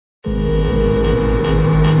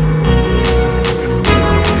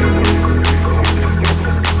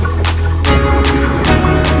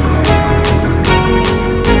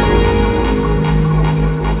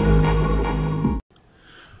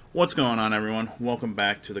What's going on, everyone? Welcome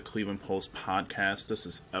back to the Cleveland Post podcast. This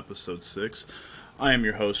is episode 6. I am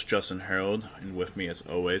your host, Justin Harold, and with me, as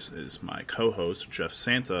always, is my co-host, Jeff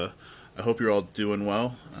Santa. I hope you're all doing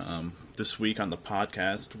well. This week on the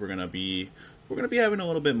podcast, we're gonna be having a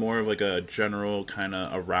little bit more of like a general kind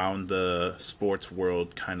of around the sports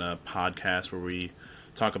world kind of podcast where we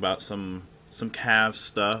talk about some Cavs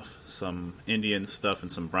stuff, some Indian stuff,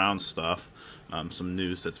 and some Brown stuff. Some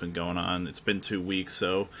news that's been going on. It's been 2 weeks,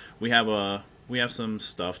 so we have some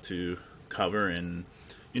stuff to cover, and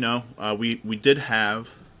we did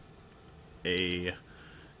have a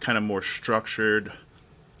kind of more structured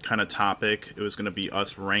kind of topic. It was going to be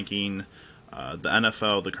us ranking the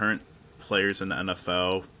NFL, the current players in the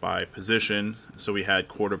NFL by position. So we had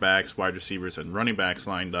quarterbacks, wide receivers, and running backs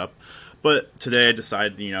lined up. But today I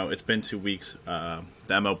decided, it's been 2 weeks.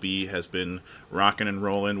 The MLB has been rocking and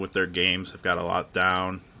rolling with their games. They've got a lot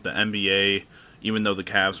down. The NBA, even though the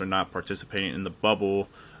Cavs are not participating in the bubble,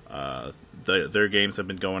 their games have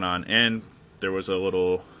been going on. And there was a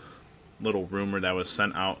little rumor that was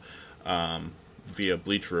sent out via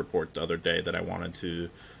Bleacher Report the other day that I wanted to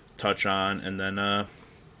touch on. And then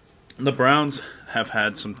the Browns have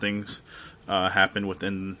had some things happen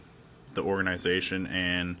within the organization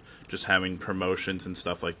and just having promotions and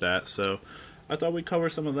stuff like that. So I thought we'd cover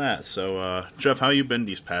some of that. So Jeff, how you been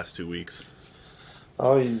these past 2 weeks?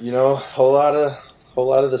 Oh, whole lot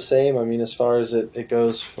of the same. I mean, as far as it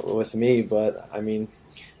goes with me, but I mean,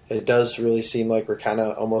 it does really seem like we're kind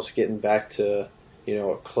of almost getting back to,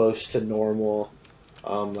 close to normal,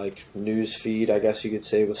 like news feed, I guess you could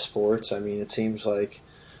say, with sports. I mean, it seems like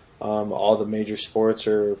all the major sports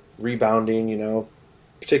are rebounding,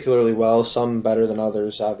 particularly well, some better than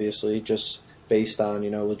others, obviously, just based on,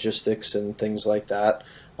 logistics and things like that.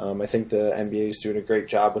 I think the NBA is doing a great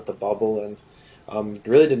job with the bubble, and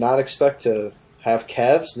really did not expect to have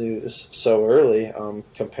Cavs news so early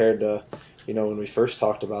compared to, when we first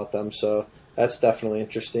talked about them. So that's definitely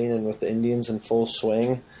interesting. And with the Indians in full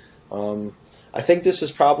swing, I think this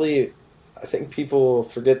is probably, I think people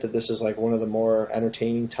forget that this is like one of the more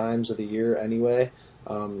entertaining times of the year anyway.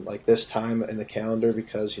 Like this time in the calendar,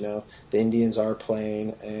 because the Indians are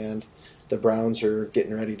playing and the Browns are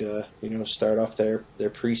getting ready to start off their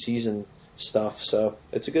preseason stuff, so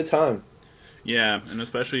it's a good time. Yeah, and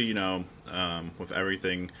especially with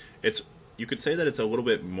everything, you could say that it's a little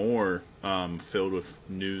bit more filled with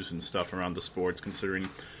news and stuff around the sports, considering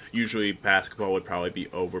usually basketball would probably be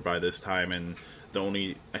over by this time, and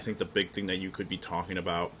I think the big thing that you could be talking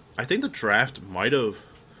about, I think the draft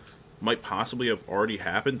might possibly have already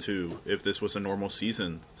happened to if this was a normal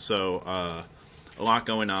season. So a lot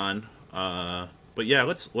going on. But yeah,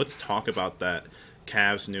 let's talk about that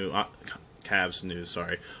Cavs news.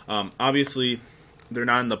 Sorry. Obviously, they're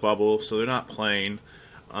not in the bubble, so they're not playing.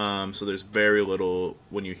 So there's very little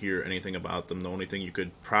when you hear anything about them. The only thing you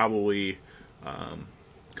could probably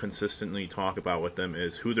consistently talk about with them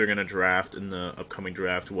is who they're going to draft in the upcoming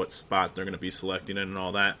draft, what spot they're going to be selecting in, and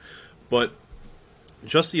all that. But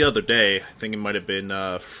just the other day, I think it might have been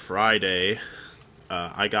Friday,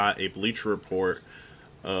 I got a Bleacher Report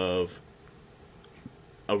of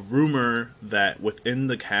a rumor that within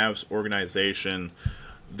the Cavs organization,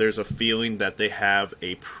 there's a feeling that they have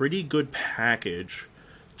a pretty good package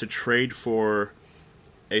to trade for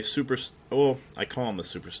a I call him a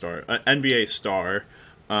superstar, an NBA star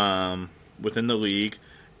within the league,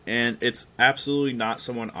 and it's absolutely not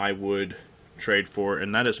someone I would trade for,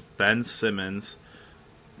 and that is Ben Simmons.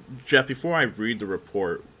 Jeff, before I read the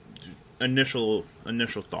report, initial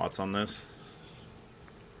thoughts on this?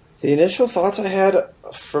 The initial thoughts I had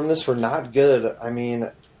from this were not good. I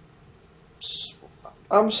mean,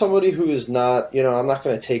 I'm somebody who is not, I'm not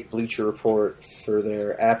going to take Bleacher Report for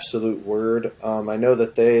their absolute word. I know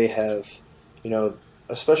that they have,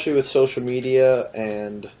 especially with social media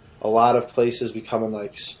and a lot of places becoming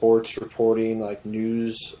like sports reporting, like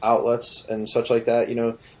news outlets and such like that.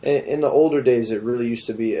 In the older days, it really used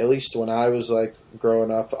to be, at least when I was like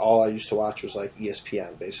growing up, all I used to watch was like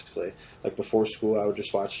ESPN, basically. Like before school, I would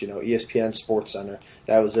just watch, ESPN Sports Center.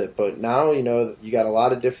 That was it. But now, you got a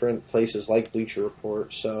lot of different places like Bleacher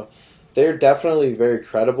Report. So they're definitely very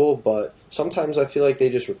credible, but sometimes I feel like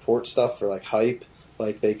they just report stuff for like hype.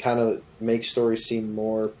 Like they kind of make stories seem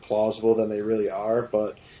more plausible than they really are.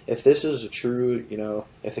 But if this is a true,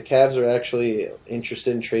 if the Cavs are actually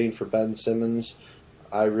interested in trading for Ben Simmons,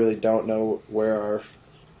 I really don't know where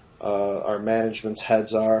our management's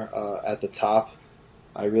heads are at the top.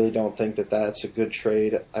 I really don't think that that's a good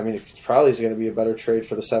trade. I mean, it probably is going to be a better trade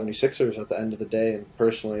for the 76ers at the end of the day. And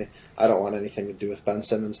personally, I don't want anything to do with Ben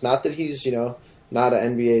Simmons. Not that he's, not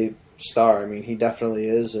an NBA star. I mean, he definitely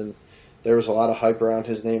is, and there was a lot of hype around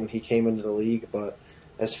his name when he came into the league. But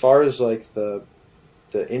as far as like the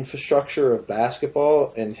infrastructure of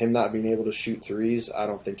basketball and him not being able to shoot threes, I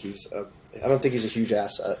don't think he's a huge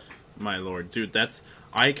asset. My lord, dude,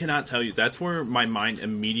 I cannot tell you. That's where my mind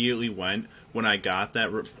immediately went when I got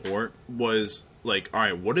that report. Was like, all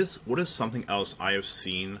right, what is something else I have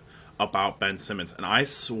seen about Ben Simmons? And I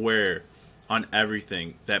swear on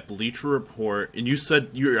everything that Bleacher Report, and you said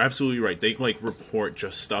you're absolutely right. They like report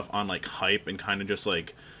just stuff on like hype and kind of just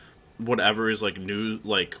like whatever is like new,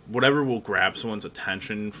 like whatever will grab someone's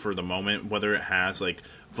attention for the moment, whether it has like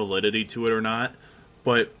validity to it or not.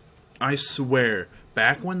 But I swear,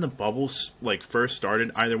 back when the bubbles like first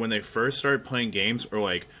started, either when they first started playing games or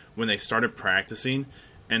like when they started practicing,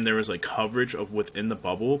 and there was like coverage of within the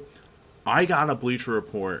bubble, I got a Bleacher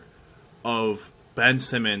Report of Ben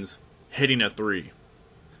Simmons hitting a three,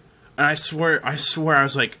 and I swear, I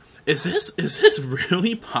was like, is this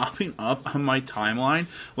really popping up on my timeline?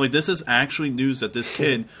 Like, this is actually news that this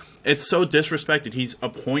kid, it's so disrespected.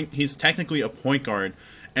 He's technically a point guard,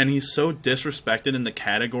 and he's so disrespected in the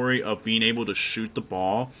category of being able to shoot the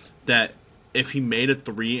ball that if he made a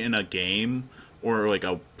three in a game or like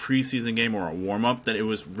a preseason game or a warm-up, that it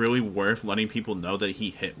was really worth letting people know that he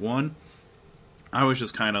hit one. I was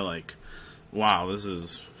just kind of like, wow, this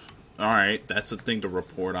is alright, that's a thing to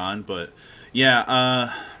report on. But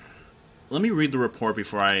yeah, let me read the report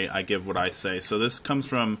before I give what I say. So this comes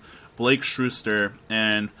from Blake Schuster,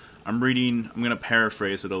 and I'm going to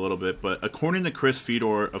paraphrase it a little bit, but according to Chris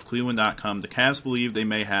Fedor of Cleveland.com, the Cavs believe they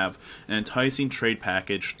may have an enticing trade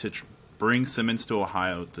package to bring Simmons to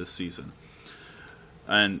Ohio this season.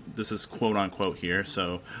 And this is quote-unquote here,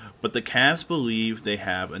 but the Cavs believe they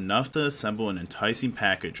have enough to assemble an enticing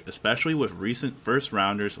package, especially with recent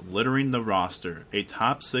first-rounders littering the roster, a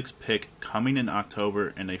top 6 pick coming in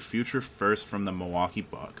October, and a future first from the Milwaukee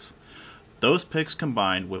Bucks. Those picks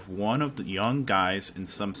combined with one of the young guys and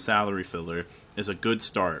some salary filler is a good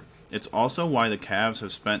start. It's also why the Cavs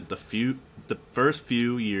have spent the first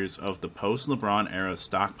few years of the post-LeBron era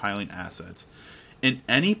stockpiling assets. In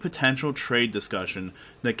any potential trade discussion,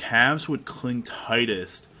 the Cavs would cling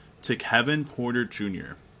tightest to Kevin Porter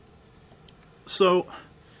Jr. So,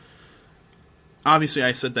 obviously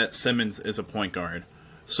I said that Simmons is a point guard.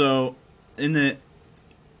 So,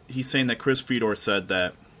 he's saying that Chris Fedor said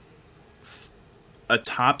that a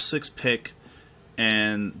top 6 pick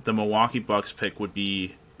and the Milwaukee Bucks pick would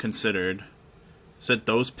be considered. Said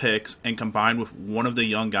those picks and combined with one of the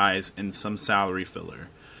young guys and some salary filler.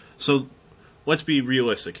 So let's be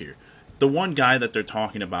realistic here. The one guy that they're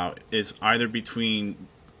talking about is either between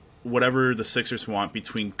whatever the Sixers want,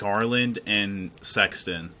 between Garland and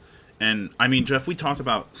Sexton. And I mean, Jeff, we talked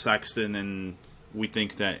about Sexton, and we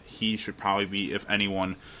think that he should probably be, if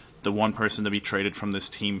anyone, the one person to be traded from this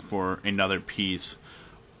team for another piece.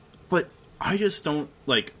 But I just don't,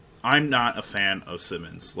 like, I'm not a fan of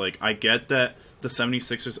Simmons. Like, I get that the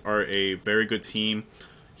 76ers are a very good team.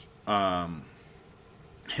 Him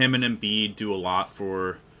and Embiid do a lot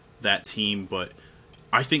for that team, but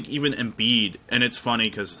I think even Embiid, and it's funny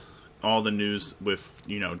because all the news with,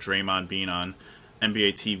 Draymond being on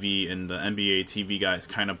NBA TV and the NBA TV guys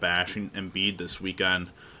kind of bashing Embiid this weekend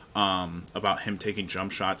about him taking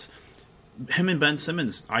jump shots. Him and Ben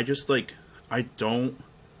Simmons, I don't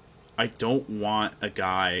want a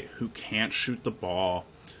guy who can't shoot the ball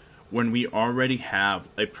when we already have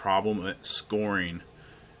a problem at scoring.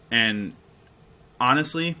 And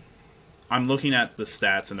honestly, I'm looking at the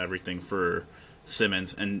stats and everything for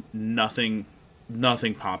Simmons, and nothing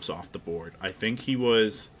pops off the board. I think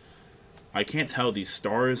I can't tell, these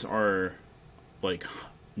stars are like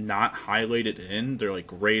not highlighted in, they're like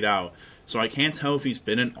grayed out. So I can't tell if he's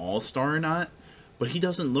been an all-star or not, but he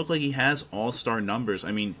doesn't look like he has all-star numbers.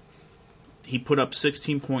 I mean, he put up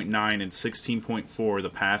 16.9 and 16.4 the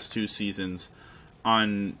past 2 seasons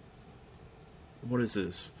on, what is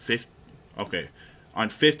this, on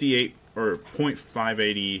 58 or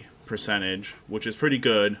 .580 percentage, which is pretty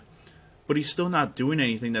good, but he's still not doing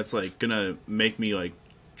anything that's like gonna make me like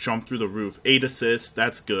jump through the roof. 8 assists,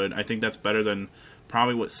 that's good. I think that's better than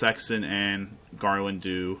probably what Sexton and Garland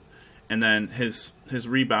do. And then his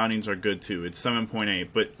reboundings are good too. It's 7.8.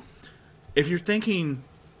 But if you're thinking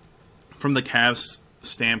from the Cavs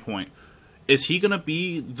standpoint, is he going to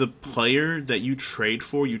be the player that you trade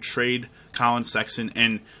for? You trade Colin Sexton,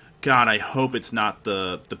 and God, I hope it's not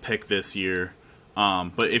the pick this year.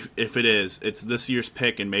 But if it is, it's this year's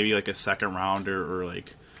pick and maybe like a second rounder or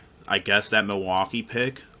like, I guess that Milwaukee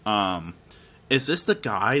pick. Is this the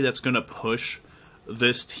guy that's going to push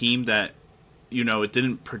this team that it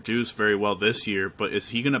didn't produce very well this year, but is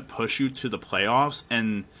he going to push you to the playoffs?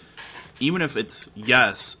 And even if it's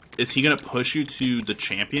yes, is he going to push you to the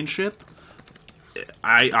championship?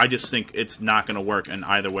 I just think it's not going to work in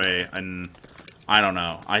either way, and I don't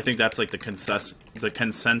know. I think that's like the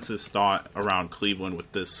consensus thought around Cleveland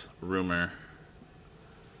with this rumor.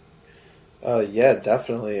 Yeah,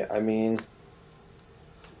 definitely. I mean,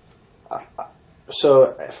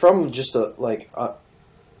 so from just a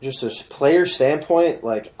player standpoint,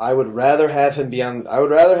 like I would rather have him be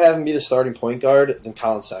the starting point guard than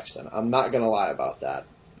Colin Sexton. I'm not gonna lie about that.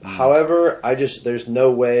 However, there's no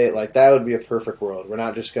way, like, that would be a perfect world.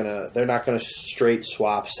 They're not gonna straight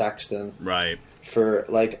swap Sexton. Right. For,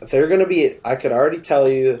 like, they're gonna be, I could already tell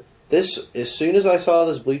you this, as soon as I saw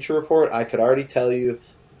this Bleacher Report, I could already tell you,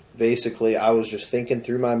 basically, I was just thinking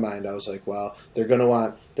through my mind, I was like, well, they're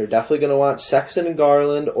definitely gonna want Sexton and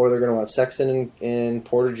Garland, or they're gonna want Sexton and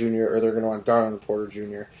Porter Jr., or they're gonna want Garland and Porter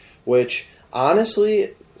Jr., which,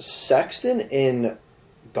 honestly, Sexton and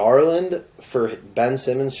Garland for Ben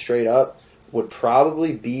Simmons straight up would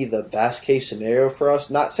probably be the best case scenario for us.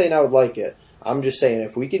 Not saying I would like it. I'm just saying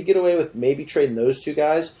if we could get away with maybe trading those two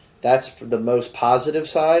guys, that's the most positive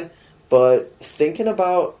side. But thinking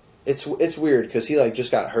about it's weird because he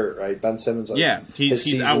just got hurt, right? Ben Simmons.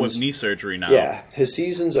 He's out with knee surgery now. Yeah, his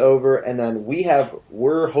season's over, and then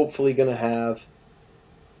we're hopefully gonna have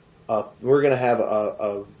a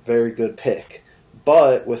very good pick.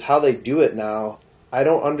 But with how they do it now, I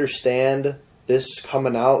don't understand this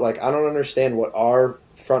coming out. Like, I don't understand what our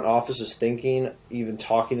front office is thinking, even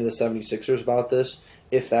talking to the 76ers about this,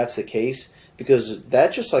 if that's the case, because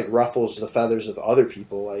that just, ruffles the feathers of other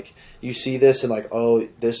people. Like, you see this and,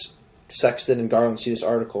 this Sexton and Garland see this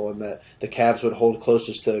article and that the Cavs would hold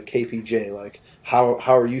closest to KPJ. Like, how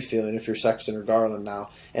are you feeling if you're Sexton or Garland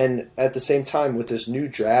now? And at the same time, with this new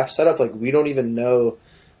draft setup, we don't even know.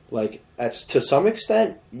 To some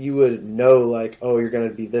extent, you would know, you're going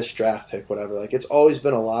to be this draft pick, whatever. It's always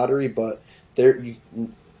been a lottery, but the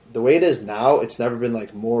way it is now, it's never been,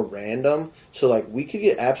 more random. So, we could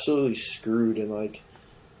get absolutely screwed. And,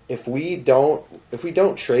 if we don't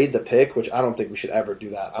trade the pick, which I don't think we should ever do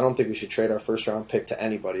that. I don't think we should trade our first-round pick to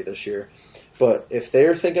anybody this year. But if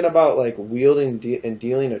they're thinking about, wielding and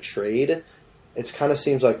dealing a trade, it kind of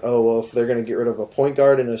seems like, if they're going to get rid of a point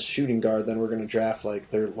guard and a shooting guard, then we're going to draft,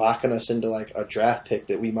 they're locking us into, a draft pick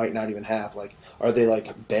that we might not even have. Are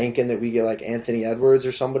they, banking that we get, Anthony Edwards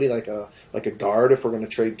or somebody, like a guard if we're going to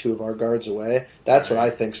trade two of our guards away? That's what I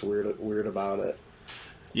think's weird about it.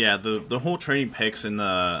 Yeah, the whole trading picks in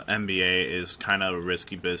the NBA is kind of a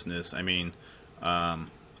risky business. I mean,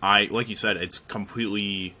 like you said, it's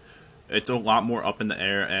a lot more up in the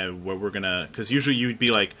air and where we're going to, because usually you'd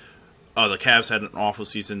be like, oh, the Cavs had an awful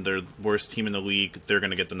season. They're the worst team in the league. They're going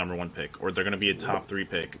to get the number 1 pick, or they're going to be a top 3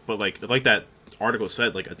 pick. But like that article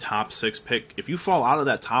said, a top 6 pick, if you fall out of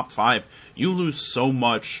that top 5, you lose so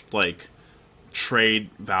much trade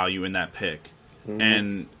value in that pick. Mm-hmm.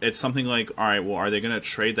 And it's something all right, well, are they going to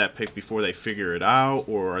trade that pick before they figure it out,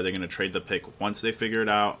 or are they going to trade the pick once they figure it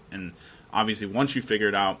out? And obviously, once you figure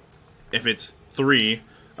it out, if it's 3,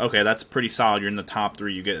 okay, that's pretty solid. You're in the top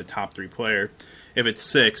 3. You get a top 3 player. If it's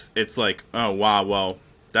 6, it's oh, wow, well,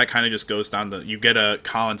 that kind of just goes down to, you get a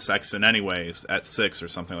Colin Sexton anyways at 6 or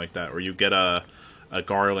something like that, or you get a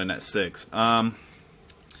Garland at 6. I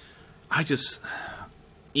just,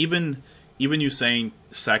 even you saying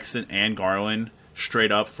Sexton and Garland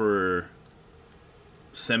straight up for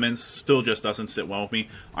Simmons still just doesn't sit well with me.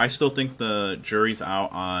 I still think the jury's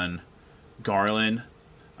out on Garland.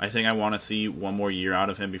 I think I want to see one more year out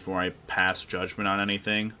of him before I pass judgment on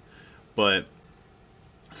anything. But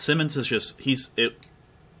Simmons is just,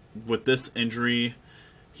 with this injury,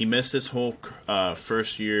 he missed his whole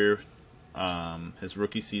first year, his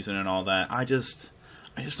rookie season and all that. I just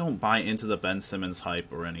don't buy into the Ben Simmons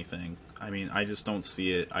hype or anything. I mean, I just don't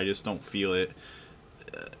see it. I just don't feel it.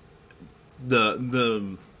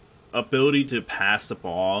 The ability to pass the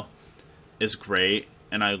ball is great,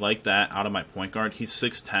 and I like that out of my point guard. He's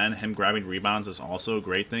 6'10". Him grabbing rebounds is also a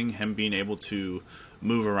great thing. Him being able to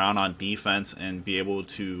move around on defense and be able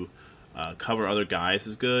to cover other guys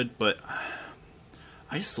is good, but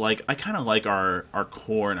I kind of like our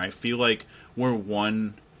core, and I feel like we're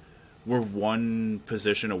one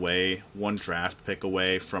position away, one draft pick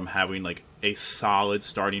away from having a solid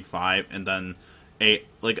starting 5 and then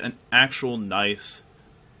an actual nice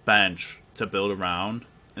bench to build around.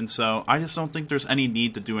 And so I just don't think there's any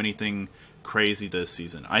need to do anything crazy this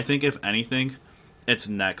season. I think if anything, it's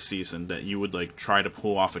next season that you would try to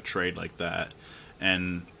pull off a trade like that.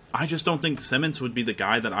 And I just don't think Simmons would be the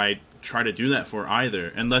guy that I try to do that for either,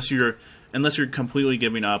 unless you're unless you're completely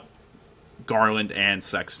giving up Garland and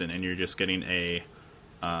Sexton, and you're just getting a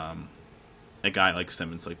guy like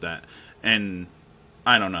Simmons like that. And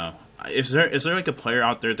I don't know. Is there like a player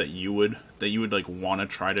out there that you would like want to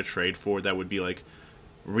try to trade for that would be like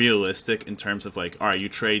realistic in terms of like, all right, you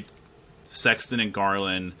trade Sexton and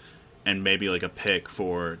Garland and maybe like a pick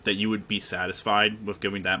for that you would be satisfied with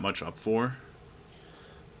giving that much up for?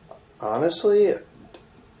 Honestly,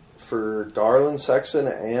 for Garland, Sexton,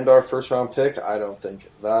 and our first round pick, I don't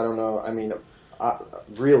know. I mean,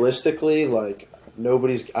 realistically, like I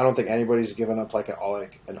don't think anybody's given up like an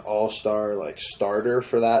all-star like starter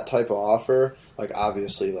for that type of offer. Like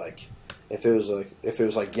obviously, like if it was like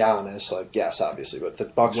Giannis, like yes, obviously, but the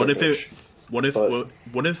Bucks. What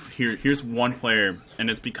if here's one player, and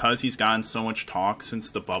it's because he's gotten so much talk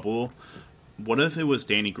since the bubble. What if it was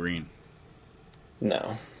Danny Green?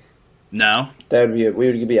 No. No, we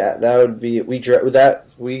would get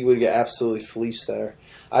absolutely fleeced there.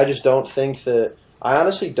 I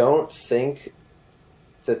honestly don't think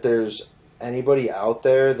that there's anybody out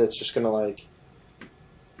there that's just gonna like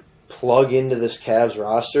plug into this Cavs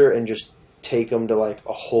roster and just take them to like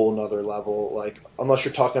a whole nother level. Like unless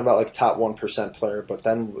you're talking about like top 1% player, but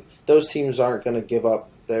then those teams aren't gonna give up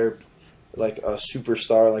their like a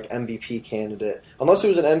superstar, like MVP candidate, unless it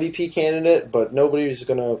was an MVP candidate. But nobody's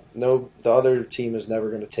gonna know. The other team is never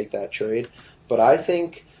gonna take that trade. But I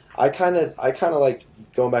think I kind of like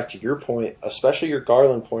going back to your point, especially your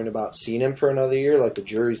Garland point about seeing him for another year. Like the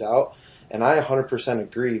jury's out, and I 100%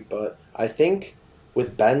 agree. But I think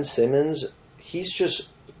with Ben Simmons, he's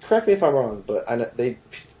just, correct me if I'm wrong, but they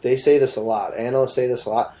say this a lot. Analysts say this a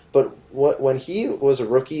lot. But when he was a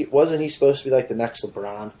rookie, wasn't he supposed to be like the next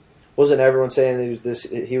LeBron? Wasn't everyone saying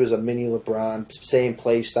he was a mini LeBron, same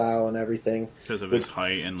play style and everything? Because of his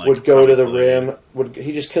height and like would go to the rim.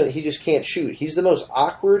 He just can't shoot. He's the most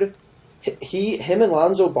awkward. Him and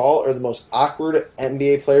Lonzo Ball are the most awkward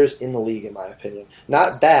NBA players in the league, in my opinion.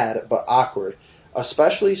 Not bad, but awkward.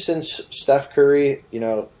 Especially since Steph Curry.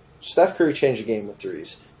 Steph Curry changed the game with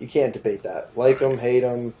threes. You can't debate that. Like him, hate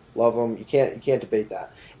him, love him. You can't debate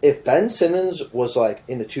that. If Ben Simmons was like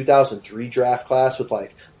in the 2003 draft class with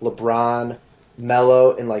like LeBron,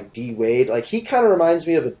 Melo, and like D Wade, like he kind of reminds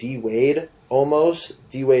me of a D Wade almost.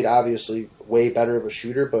 D Wade obviously way better of a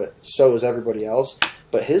shooter, but so is everybody else.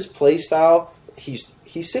 But his play style, he's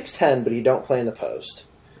 6'10", but he don't play in the post.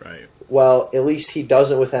 Right. Well, at least he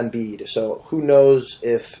doesn't with Embiid. So who knows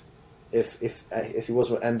if he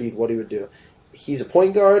wasn't with Embiid, what he would do. He's a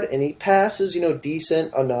point guard, and he passes,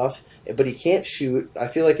 decent enough, but he can't shoot. I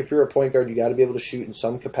feel like if you're a point guard, you got to be able to shoot in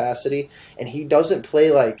some capacity. And he doesn't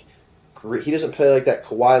play like that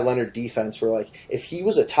Kawhi Leonard defense where, like, if he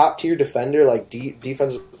was a top-tier defender, like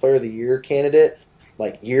Defensive Player of the Year candidate,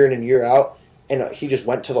 like year in and year out, and he just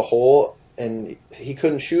went to the hole and he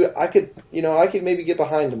couldn't shoot, I could maybe get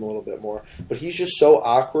behind him a little bit more. But he's just so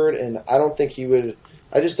awkward, and I don't think he would –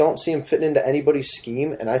 I just don't see him fitting into anybody's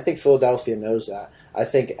scheme, and I think Philadelphia knows that. I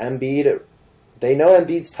think Embiid, they know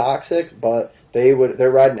Embiid's toxic, but they're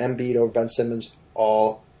riding Embiid over Ben Simmons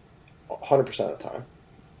all 100% of the time.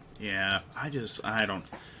 Yeah, I don't.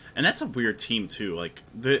 And that's a weird team too. Like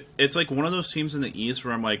it's like one of those teams in the East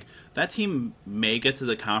where I'm like, that team may get to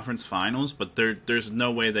the conference finals, but there's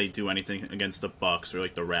no way they do anything against the Bucks or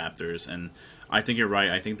like the Raptors. And I think you're right.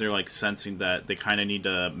 I think they're like sensing that they kind of need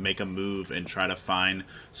to make a move and try to find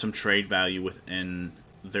some trade value within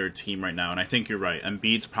their team right now. And I think you're right.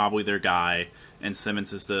 Embiid's probably their guy, and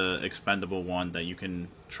Simmons is the expendable one that you can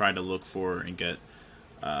try to look for and get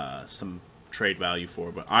some trade value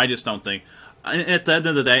for. But I just don't think. At the end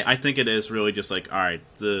of the day, I think it is really just like, all right,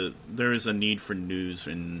 there is a need for news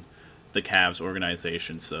in the Cavs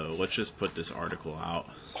organization, so let's just put this article out.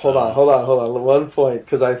 So. Hold on. 1 point,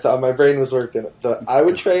 because I thought my brain was working. I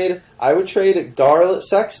would trade Garland,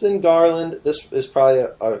 Sexton, Garland. This is probably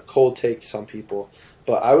a cold take to some people,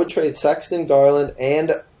 but I would trade Sexton, Garland,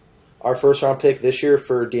 and our first round pick this year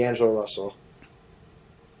for D'Angelo Russell.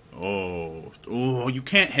 Oh! You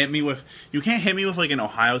can't hit me with like an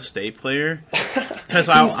Ohio State player because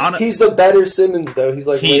he's the better Simmons though. He's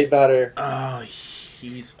like way better.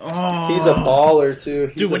 He's a baller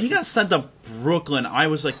too. Dude, when he got sent to Brooklyn, I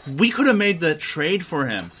was like, we could have made the trade for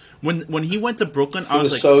him. When he went to Brooklyn, I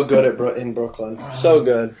was like, so good in Brooklyn, so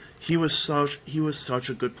good. He was such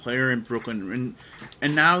a good player in Brooklyn,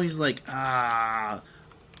 and now he's like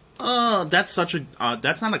that's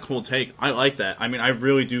not a cool take. I like that. I mean, I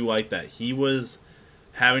really do like that. He was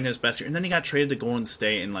having his best year, and then he got traded to Golden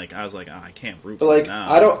State, and like I was like, I can't root for him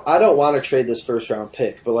now. I don't want to trade this first round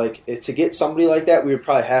pick, but like to get somebody like that, we would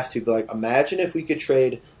probably have to. But like, imagine if we could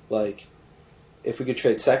trade like if we could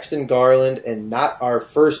trade Sexton, Garland, and not our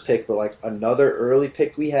first pick, but like another early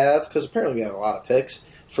pick we have, because apparently we have a lot of picks,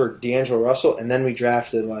 for D'Angelo Russell, and then we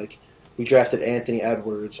drafted Anthony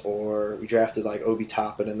Edwards, or we drafted like Obi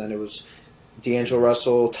Toppin, and then it was D'Angelo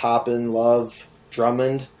Russell, Toppin, Love,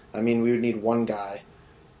 Drummond. I mean, we would need one guy.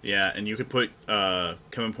 Yeah, and you could put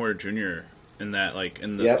Kevin Porter Jr. in that, like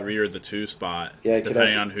in the 3 or the 2 spot,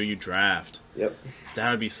 depending on who you draft. Yep.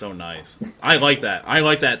 That would be so nice. I like that. I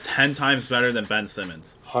like that 10 times better than Ben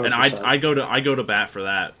Simmons. 100%. And I go to bat for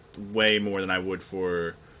that way more than I would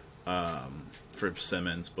for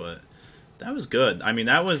Simmons, but that was good.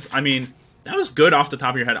 That was good off the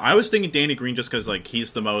top of your head. I was thinking Danny Green just because like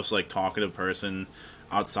he's the most like talkative person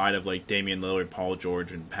outside of like Damian Lillard, Paul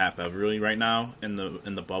George, and Pat Beverly right now in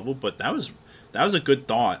the bubble. But that was a good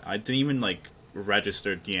thought. I didn't even like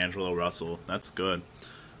register D'Angelo Russell. That's good.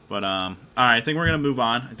 But all right, I think we're gonna move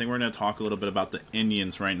on. I think we're gonna talk a little bit about the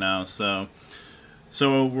Indians right now. So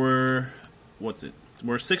we're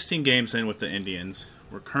 16 games in with the Indians.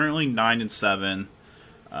 We're currently 9-7.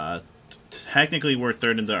 Technically, we're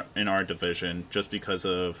third in our division just because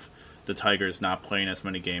of the Tigers not playing as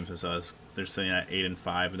many games as us. They're sitting at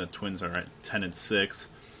 8-5, and the Twins are at 10-6.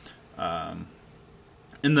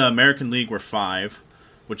 In the American League, we're 5,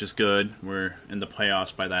 which is good. We're in the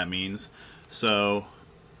playoffs by that means. So,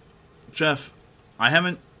 Jeff, I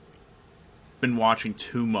haven't been watching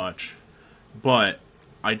too much, but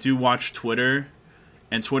I do watch Twitter,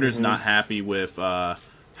 and Twitter's not happy with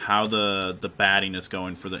how the batting is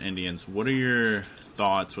going for the Indians. What are your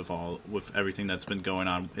thoughts with everything that's been going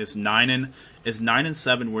on? Is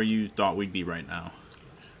 9-7 where you thought we'd be right now?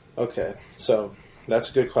 Okay, so that's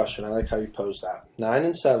a good question. I like how you posed that.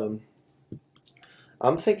 9-7.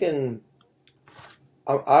 I'm thinking,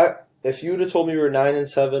 if you would have told me we were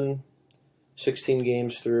 9-7, 16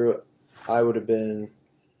 games through, I would have been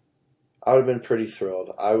pretty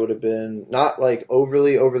thrilled. I would have been not like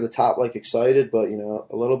overly over the top, like excited, but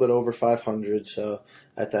a little bit over 500. So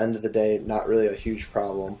at the end of the day, not really a huge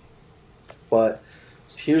problem. But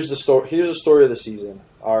here's the story. Here's the story of the season.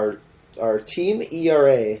 Our team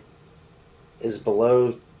ERA is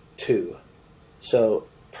below 2. So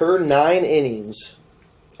per 9 innings,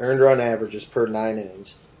 earned run average is per 9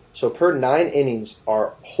 innings. So per 9 innings,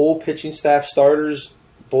 our whole pitching staff, starters,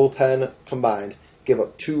 bullpen combined, give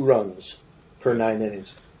up 2 runs per 9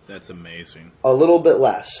 innings. That's amazing. A little bit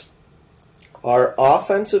less. Our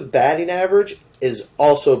offensive batting average is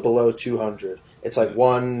also below 200. It's like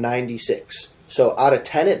 196. So out of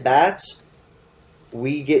 10 at-bats,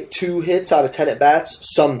 we get 2 hits out of 10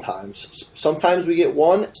 at-bats sometimes. Sometimes we get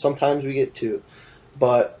 1, sometimes we get 2.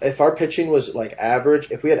 But if our pitching was like average,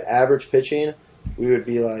 if we had average pitching, we would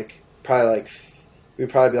be like probably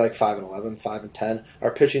be like 5-11, 5-10.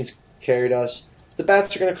 Our pitching's carried us. The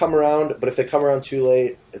bats are going to come around, but if they come around too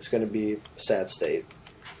late, it's going to be a sad state.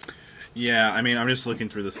 Yeah, I'm just looking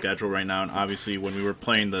through the schedule right now, and obviously when we were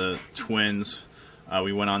playing the Twins,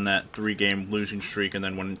 we went on that 3-game losing streak and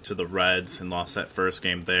then went to the Reds and lost that first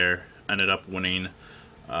game there. Ended up winning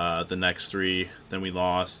the next 3. Then we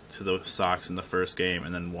lost to the Sox in the first game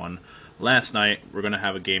and then won last night. We're going to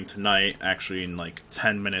have a game tonight, actually in like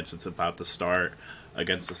 10 minutes. It's about to start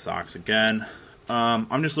against the Sox again.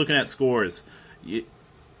 I'm just looking at scores.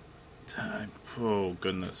 Oh,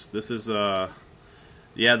 goodness. This is, the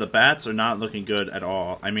bats are not looking good at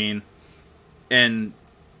all. And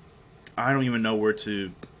I don't even know where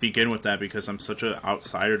to begin with that because I'm such an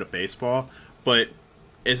outsider to baseball. But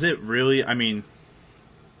is it really,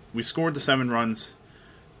 we scored the 7 runs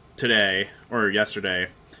yesterday,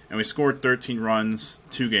 and we scored 13 runs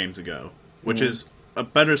 2 games ago, which is a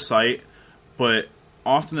better sight, but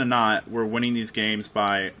often than not, we're winning these games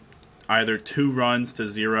by either 2 runs to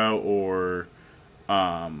 0 or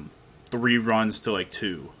 3 runs to like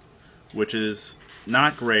 2, which is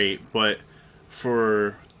not great. But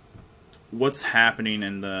for what's happening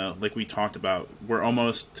in like we talked about, we're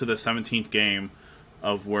almost to the 17th game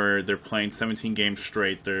of where they're playing 17 games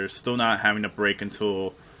straight. They're still not having a break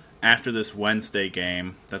until after this Wednesday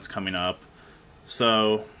game that's coming up.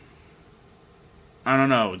 So I don't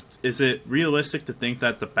know. Is it realistic to think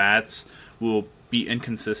that the bats will be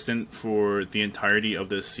inconsistent for the entirety of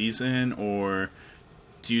this season, or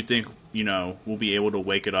do you think, we'll be able to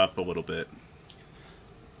wake it up a little bit?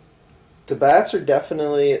 The bats are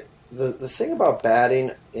definitely the thing about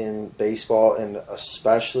batting in baseball, and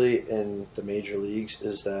especially in the major leagues,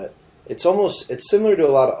 is that it's similar to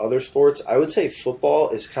a lot of other sports. I would say football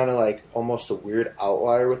is kind of like almost a weird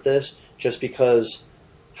outlier with this, just because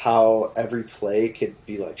how every play could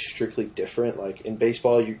be like strictly different. Like in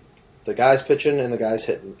baseball, the guy's pitching and the guy's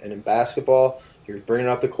hitting, and in basketball, you're bringing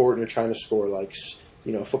up the court and you're trying to score. Like,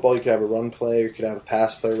 football, you could have a run play, you could have a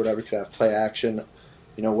pass play, whatever. You could have play action,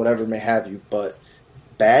 whatever may have you. But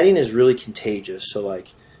batting is really contagious. So,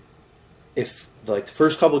 like, if like the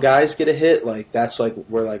first couple guys get a hit, like that's like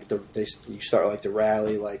where like you start like the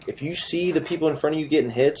rally. Like if you see the people in front of you getting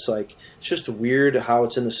hits, like it's just weird how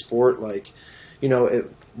it's in the sport. Like,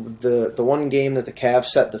 the one game that the Cavs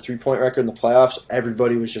set the 3-point record in the playoffs,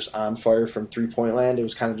 everybody was just on fire from 3-point land. It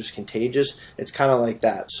was kind of just contagious. It's kind of like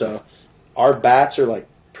that. So our bats are like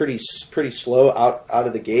pretty slow out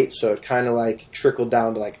of the gate. So it kind of like trickled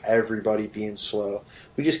down to like everybody being slow.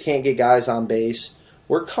 We just can't get guys on base.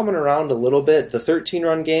 We're coming around a little bit. The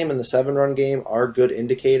 13-run game and the 7-run game are good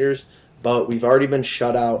indicators, but we've already been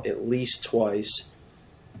shut out at least twice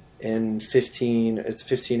in 15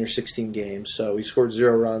 or 16 games. So we scored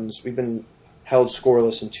 0 runs. We've been held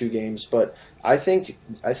scoreless in 2 games. But I think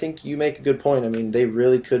you make a good point. I mean, they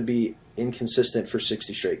really could be inconsistent for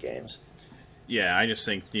 60 straight games. Yeah, I just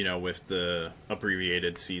think, with the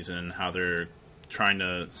abbreviated season, how they're trying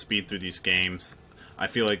to speed through these games, I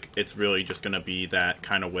feel like it's really just going to be that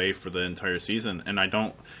kind of way for the entire season. And I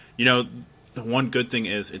don't, the one good thing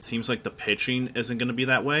is it seems like the pitching isn't going to be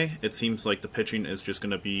that way. It seems like the pitching is just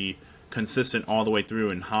going to be consistent all the way through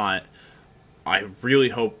and hot. I really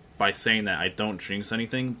hope by saying that I don't jinx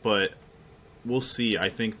anything, but we'll see. I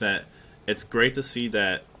think that it's great to see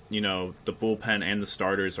that, the bullpen and the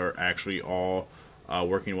starters are actually all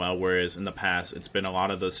working well, whereas in the past it's been a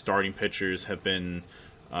lot of the starting pitchers have been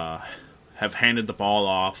have handed the ball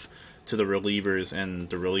off to the relievers, and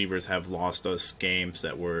the relievers have lost us games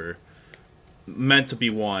that were meant to be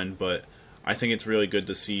won. But I think it's really good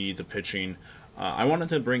to see the pitching. I wanted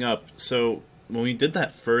to bring up, so when we did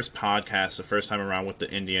that first podcast the first time around with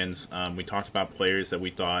the Indians, we talked about players that we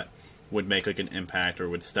thought would make like an impact or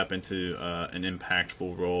would step into an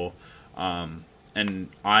impactful role. And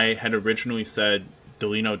I had originally said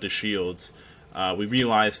Delino DeShields. We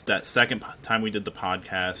realized that second time we did the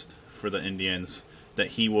podcast for the Indians that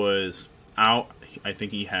he was out. I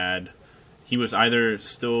think he was either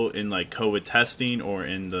still in like COVID testing or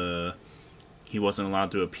he wasn't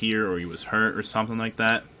allowed to appear, or he was hurt or something like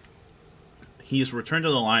that. He's returned to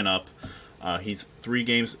the lineup. He's 3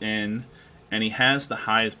 games in, and he has the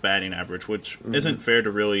highest batting average, which isn't fair to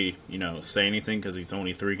really, say anything because he's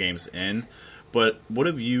only 3 games in. But what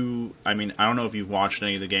have you, I mean, I don't know if you've watched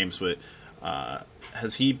any of the games, but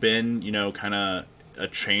has he been, kind of a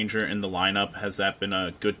changer in the lineup? Has that been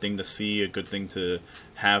a good thing to see, a good thing to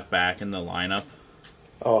have back in the lineup?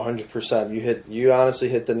 Oh, 100%. You honestly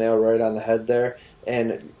hit the nail right on the head there.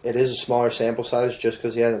 And it is a smaller sample size just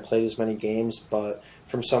because he hasn't played as many games. But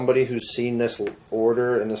from somebody who's seen this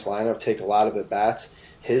order and this lineup take a lot of at-bats,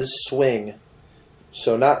 his swing,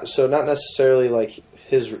 so not necessarily like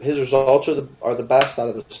his results are the best out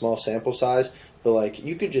of the small sample size, but like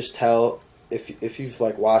you could just tell if you've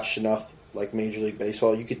like watched enough like Major League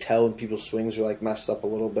Baseball, you could tell when people's swings are like messed up a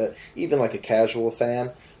little bit, even like a casual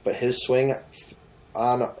fan. But his swing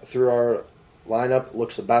through our lineup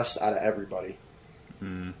looks the best out of everybody,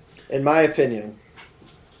 in my opinion.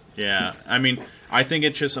 Yeah, I mean, I think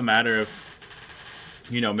it's just a matter of,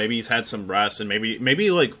 maybe he's had some rest, and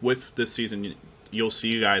maybe like with this season, you'll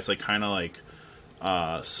see guys like kind of like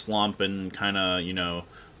slump and kind of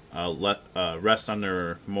rest on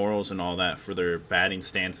their morals and all that for their batting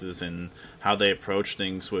stances and how they approach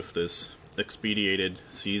things with this expedited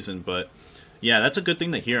season. But yeah, that's a good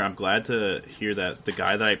thing to hear. I'm glad to hear that the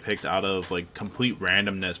guy that I picked out of like complete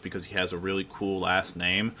randomness because he has a really cool last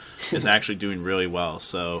name is actually doing really well.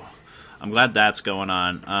 So I'm glad that's going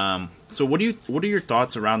on. So what are your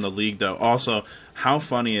thoughts around the league though? Also, how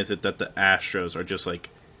funny is it that the Astros are just like,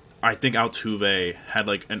 I think Altuve had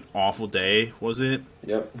like an awful day, was it?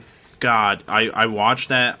 Yep. God, I watched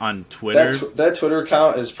that on Twitter. That Twitter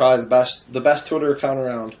account is probably the best Twitter account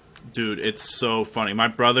around. Dude, it's so funny. My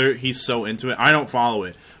brother, he's so into it. I don't follow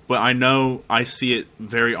it, but I know I see it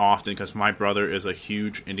very often because my brother is a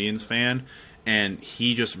huge Indians fan, and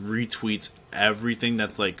he just retweets everything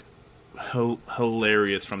that's like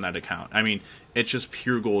hilarious from that account. I mean, it's just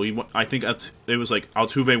pure gold. I think it was like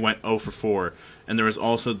Altuve went 0 for 4, and there was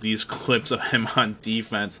also these clips of him on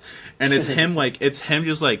defense, and it's him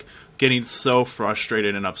just like getting so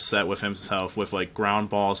frustrated and upset with himself with like ground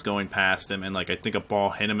balls going past him, and like I think a ball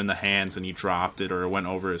hit him in the hands and he dropped it or it went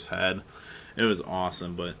over his head. It was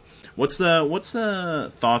awesome. But what's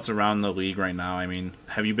the thoughts around the league right now? I mean,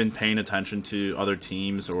 have you been paying attention to other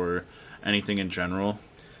teams or anything in general?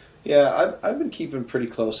 Yeah, I've been keeping pretty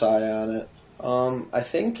close eye on it. I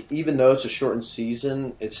think even though it's a shortened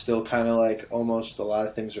season, it's still kind of like almost a lot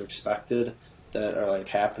of things are expected. that are like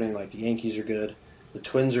happening. Like the Yankees are good, the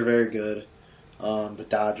Twins are very good, the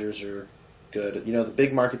Dodgers are good. You know, the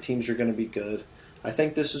big market teams are going to be good. I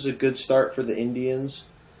think this is a good start for the Indians.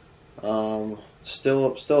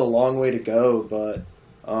 Still a long way to go, but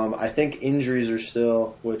I think injuries are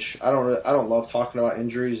still, which I don't love talking about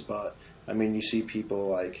injuries, but I mean you see people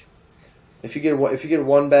like if you get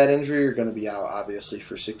one bad injury, you're going to be out obviously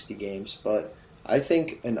for 60 games. But I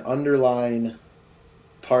think an underlying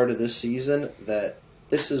part of this season that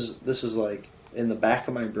this is like in the back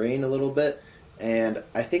of my brain a little bit, and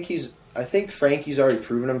I think Frankie's already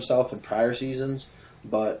proven himself in prior seasons.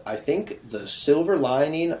 But I think the silver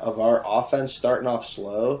lining of our offense starting off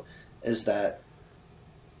slow is that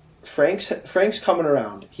Frank's coming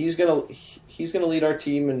around. He's gonna lead our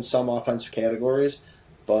team in some offensive categories,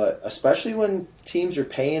 but especially when teams are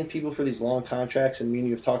paying people for these long contracts, and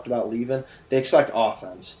you've talked about leaving, they expect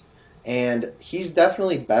offense, and he's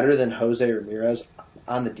definitely better than Jose Ramirez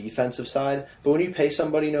on the defensive side. But when you pay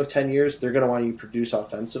somebody 10 years, they're gonna want you to produce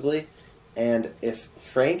offensively, and if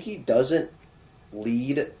Frankie doesn't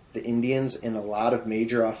lead the Indians in a lot of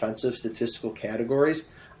major offensive statistical categories,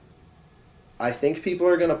 I think people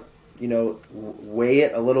are going to, weigh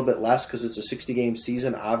it a little bit less because it's a 60-game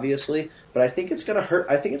season, obviously. But I think it's going to hurt.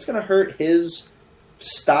 I think it's going to hurt his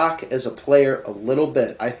stock as a player a little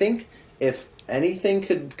bit. I think if anything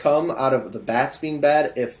could come out of the bats being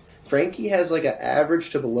bad, if Frankie has like an average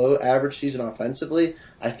to below average season offensively,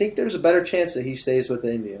 I think there's a better chance that he stays with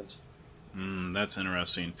the Indians. That's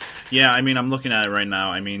interesting. Yeah, I mean, I'm looking at it right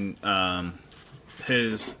now. I mean,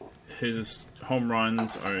 his home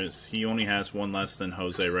runs he only has one less than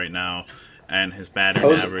Jose right now, and his batting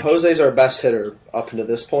average. Jose's our best hitter up until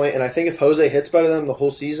this point, and I think if Jose hits better than him the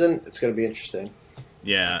whole season, it's going to be interesting.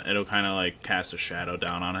 Yeah, it'll kind of like cast a shadow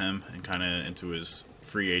down on him and kind of into his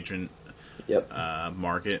free agent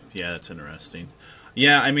market. Yeah, that's interesting.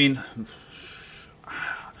 Yeah, I mean,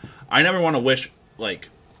 I never want to wish like.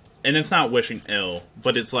 And it's not wishing ill,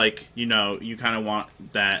 but it's like, you kind of want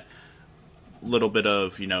that little bit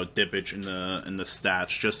of, dippage in the stats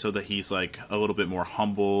just so that he's like a little bit more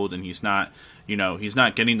humbled and he's not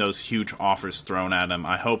getting those huge offers thrown at him.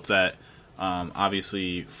 I hope that,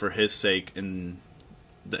 obviously for his sake and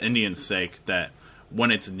the Indians' sake, that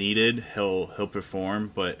when it's needed, he'll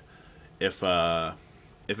perform. But if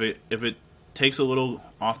it takes a little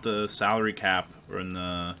off the salary cap or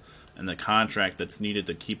in the contract that's needed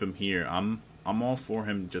to keep him here, I'm all for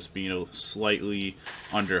him just being slightly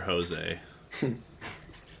under Jose.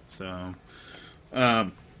 So,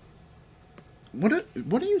 what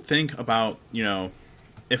do you think about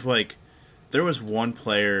if like there was one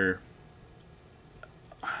player,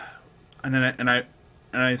 and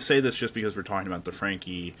I say this just because we're talking about the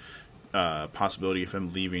Frankie possibility of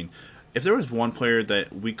him leaving. If there was one player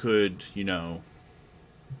that we could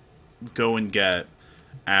go and get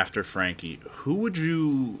after Frankie, who would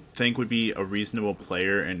you think would be a reasonable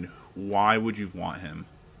player, and why would you want him?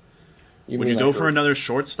 Would you go for another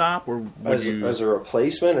shortstop, or would you as a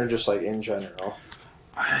replacement, or just like in general?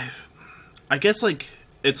 I guess like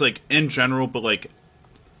it's like in general, but like,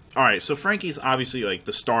 all right. So Frankie's obviously like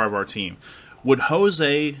the star of our team. Would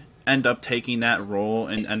Jose end up taking that role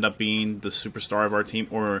and end up being the superstar of our team,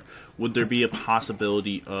 or would there be a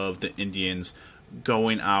possibility of the Indians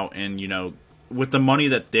going out and with the money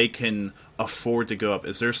that they can afford to go up,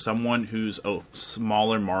 is there someone who's a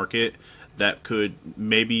smaller market that could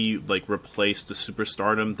maybe like replace the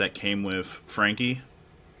superstardom that came with Frankie?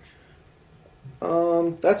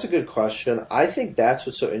 That's a good question. I think that's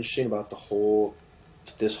what's so interesting about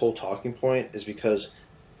this whole talking point is because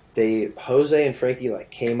Jose and Frankie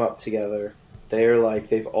like came up together.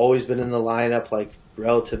 They've always been in the lineup like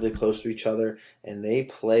relatively close to each other, and they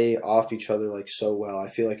play off each other like so well. I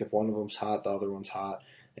feel like if one of them's hot, the other one's hot,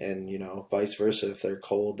 and vice versa. If they're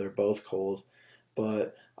cold, they're both cold.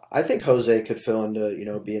 But I think Jose could fill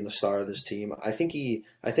into being the star of this team. I think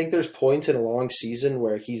there's points in a long season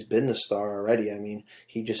where he's been the star already. I mean,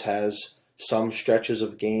 he just has some stretches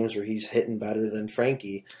of games where he's hitting better than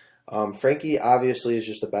Frankie. Frankie obviously is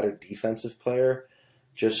just a better defensive player.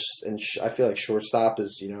 I feel like shortstop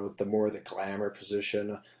is the more the glamour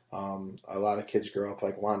position. A lot of kids grow up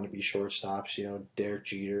like wanting to be shortstops. Derek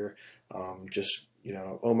Jeter,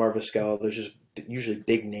 Omar Vizquel. There's just usually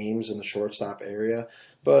big names in the shortstop area,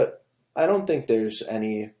 but I don't think there's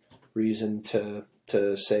any reason to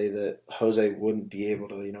say that Jose wouldn't be able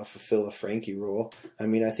to fulfill a Frankie role. I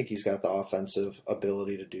mean, I think he's got the offensive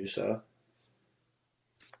ability to do so.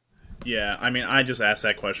 Yeah, I mean, I just asked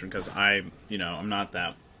that question because I'm not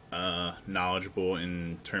that knowledgeable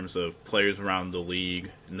in terms of players around the league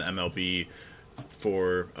in the MLB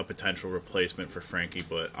for a potential replacement for Frankie.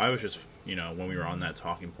 But I was just, when we were on that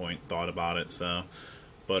talking point, thought about it. So,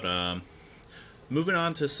 but moving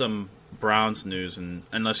on to some Browns news, and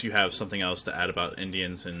unless you have something else to add about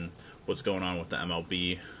Indians and what's going on with the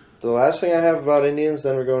MLB. The last thing I have about Indians,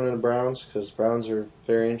 then we're going into Browns, because Browns are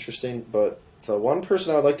very interesting. But the one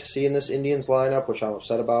person I would like to see in this Indians lineup, which I'm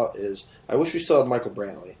upset about, is I wish we still had Michael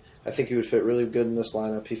Brantley. I think he would fit really good in this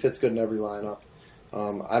lineup. He fits good in every lineup.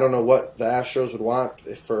 I don't know what the Astros would want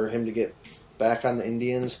for him to get back on the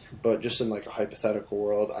Indians, but just in like a hypothetical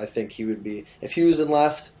world, I think he would be, if he was in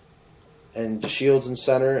left and Shields in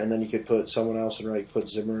center, and then you could put someone else in right, you could put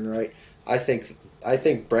Zimmer in right. I think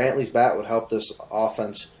Brantley's bat would help this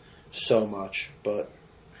offense so much. But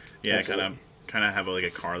yeah, kind of have like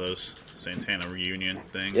a Carlos Santana reunion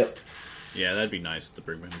thing. Yep. Yeah, that'd be nice to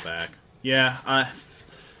bring him back. Yeah,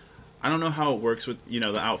 I don't know how it works with,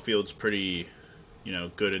 the outfield's pretty,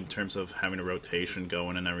 good in terms of having a rotation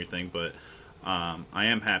going and everything, but I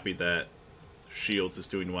am happy that Shields is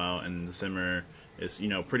doing well and Zimmer is,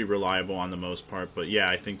 pretty reliable on the most part. But yeah,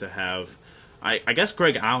 I think to have, I guess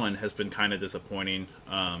Greg Allen has been kind of disappointing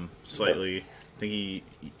slightly. Yep. I think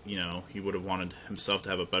he would have wanted himself to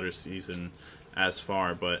have a better season as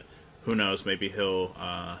far, but who knows, maybe he'll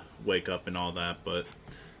wake up and all that. But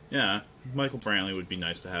yeah, Michael Brantley would be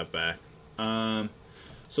nice to have back.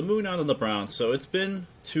 So moving on to the Browns. So it's been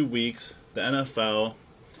 2 weeks. The NFL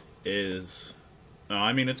is...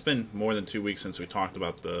 it's been more than 2 weeks since we talked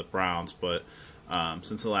about the Browns, but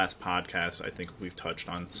since the last podcast, I think we've touched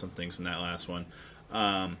on some things in that last one.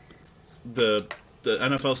 The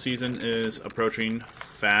NFL season is approaching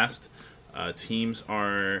fast. Teams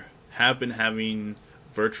have been having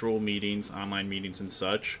virtual meetings, online meetings, and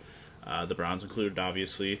such. The Browns included,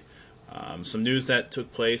 obviously. Some news that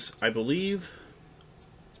took place, I believe.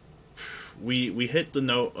 We hit the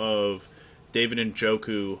note of David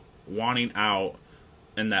Njoku wanting out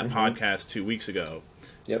in that podcast 2 weeks ago.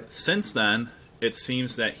 Yep. Since then, it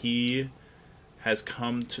seems that he has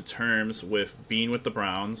come to terms with being with the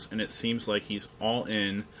Browns, and it seems like he's all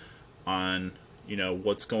in on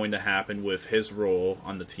what's going to happen with his role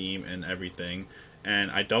on the team and everything. And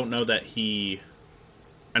I don't know that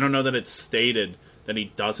it's stated that he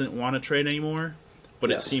doesn't want to trade anymore, but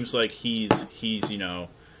It seems like he's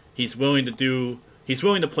willing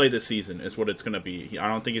to play this season is what it's going to be. I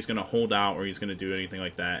don't think he's going to hold out or he's going to do anything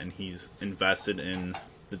like that, and he's invested in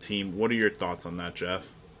the team. What are your thoughts on that, Jeff?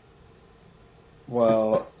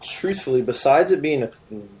 Well, truthfully, besides it being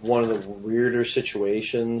one of the weirder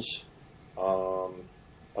situations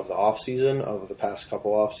of the offseason, of the past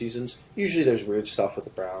couple off seasons, usually there's weird stuff with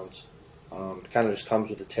the Browns. It kind of just comes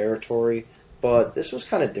with the territory. But this was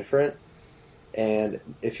kind of different. And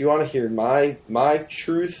if you want to hear my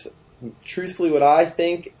truthfully, what I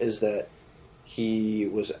think is that he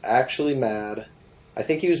was actually mad. I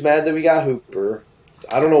think he was mad that we got Hooper.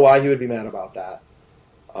 I don't know why he would be mad about that.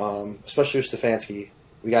 Especially with Stefanski.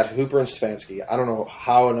 We got Hooper and Stefanski. I don't know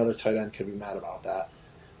how another tight end could be mad about that.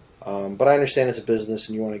 But I understand it's a business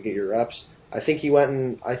and you want to get your reps. I think he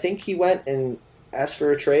went and asked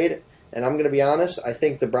for a trade. And I'm going to be honest, I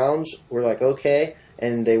think the Browns were like, okay,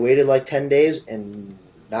 and they waited like 10 days, and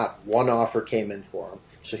not one offer came in for him.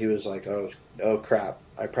 So he was like, oh crap,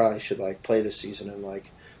 I probably should like play this season and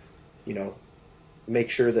make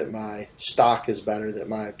sure that my stock is better, that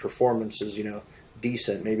my performance is,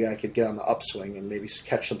 decent. Maybe I could get on the upswing and maybe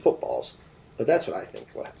catch some footballs. But that's what I think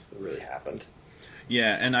what really happened.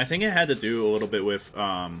 Yeah, and I think it had to do a little bit with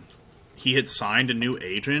he had signed a new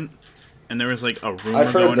agent. And there was like a rumor.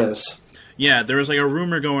 I've heard this. Yeah, there was like a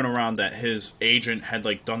rumor going around that his agent had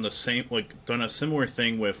like done a similar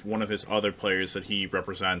thing with one of his other players that he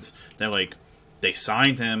represents. That like they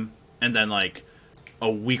signed him, and then like a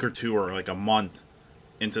week or two or like a month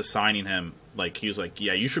into signing him, like he was like,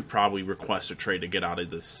 "Yeah, you should probably request a trade to get out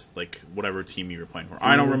of this like whatever team you were playing for."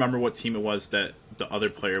 I don't remember what team it was that the other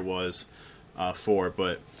player was for,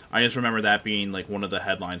 but I just remember that being like one of the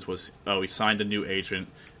headlines was, "Oh, he signed a new agent."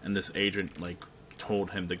 And this agent like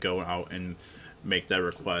told him to go out and make that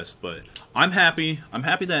request. But I'm happy. I'm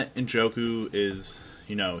happy that Njoku is,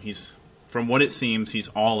 he's, from what it seems, he's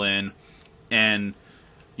all in, and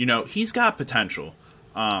he's got potential.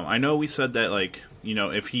 I know we said that like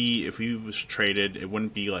if he was traded, it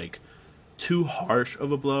wouldn't be like too harsh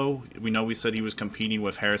of a blow. We said he was competing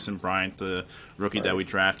with Harrison Bryant, the rookie that we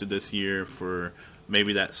drafted this year, for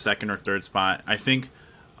maybe that second or third spot. I think.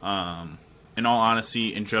 In all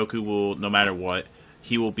honesty, Njoku will, no matter what,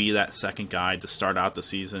 he will be that second guy to start out the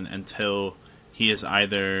season until he has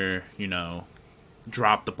either,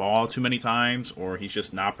 dropped the ball too many times or he's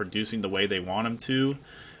just not producing the way they want him to.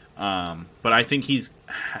 But I think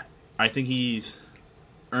he's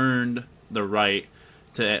earned the right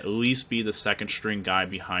to at least be the second string guy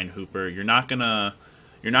behind Hooper. You're not gonna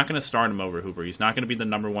start him over Hooper. He's not gonna be the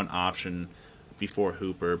number one option before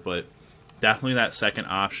Hooper, but definitely that second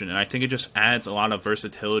option. And I think it just adds a lot of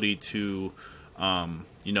versatility to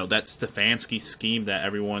that Stefanski scheme that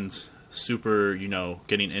everyone's super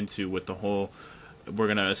getting into with the whole. We're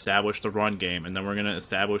going to establish the run game, and then we're going to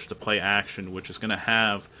establish the play action, which is going to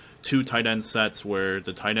have two tight end sets where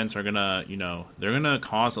the tight ends are going to, they're going to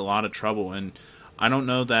cause a lot of trouble. And I don't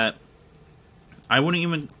know that I wouldn't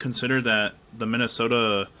even consider that the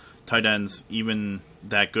Minnesota tight ends even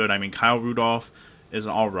that good. I mean, Kyle Rudolph is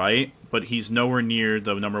all right, but he's nowhere near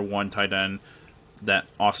the number one tight end that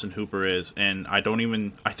Austin Hooper is. And I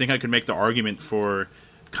think I could make the argument for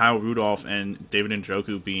Kyle Rudolph and David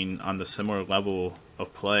Njoku being on the similar level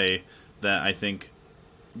of play, that I think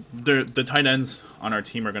the tight ends on our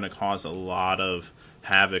team are going to cause a lot of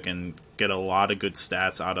havoc and get a lot of good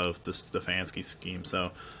stats out of the Stefanski scheme.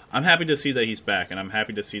 So I'm happy to see that he's back, and I'm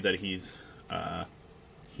happy to see that he's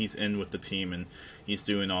in with the team and he's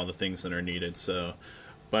doing all the things that are needed. So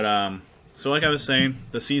like I was saying,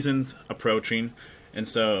 the season's approaching. And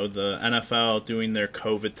so the NFL doing their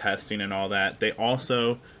COVID testing and all that, they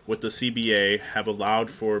also, with the CBA, have allowed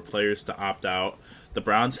for players to opt out. The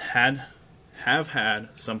Browns have had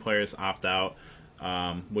some players opt out,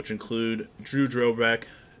 which include Drew Drobek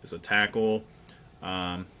as a tackle.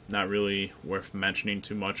 Not really worth mentioning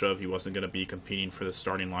too much of. He wasn't going to be competing for the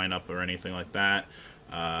starting lineup or anything like that.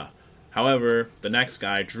 However, the next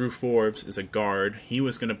guy, Drew Forbes, is a guard. He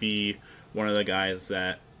was going to be one of the guys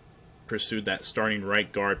that pursued that starting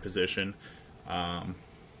right guard position. The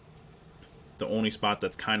only spot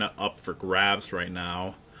that's kind of up for grabs right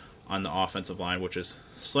now on the offensive line, which is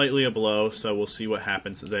slightly a blow, so we'll see what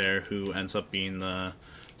happens there, who ends up being the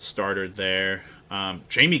starter there.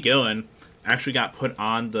 Jamie Gillen actually got put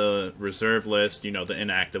on the reserve list, the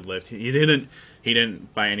inactive list. He didn't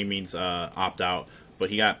by any means opt out, but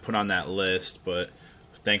he got put on that list. But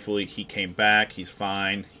thankfully he came back. He's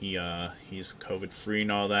fine. He's COVID free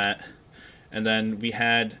and all that. And then we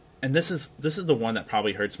had, and this is the one that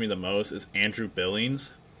probably hurts me the most, is Andrew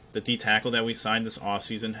Billings, the D tackle that we signed this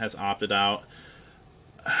offseason, has opted out.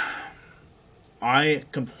 I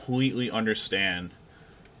completely understand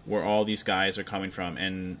where all these guys are coming from,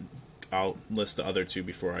 and I'll list the other two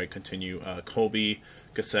before I continue. Colby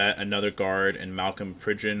Cassette, another guard, and Malcolm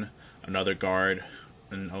Pridgeon, another guard,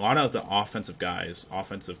 and a lot of the offensive guys,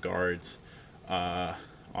 offensive guards,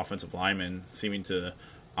 offensive linemen seeming to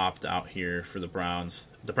opt out here for the Browns.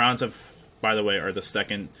 The Browns by the way, are the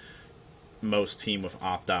second most team with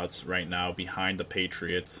opt-outs right now, behind the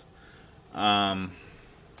Patriots.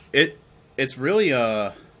 It's really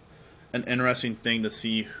an interesting thing to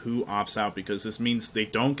see who opts out, because this means they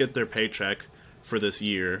don't get their paycheck for this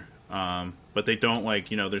year, but they don't,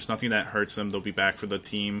 there's nothing that hurts them. They'll be back for the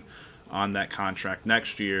team on that contract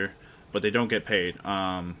next year, but they don't get paid.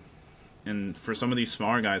 And for some of these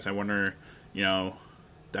smaller guys, I wonder,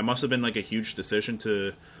 that must have been a huge decision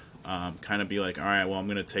to kind of be like, all right, well, I'm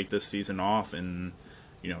going to take this season off and,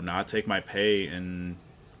 not take my pay and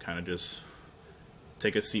kind of just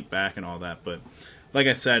take a seat back and all that. But like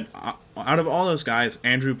I said, out of all those guys,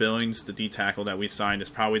 Andrew Billings, the D tackle that we signed, is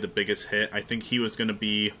probably the biggest hit. I think he was going to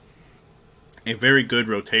be a very good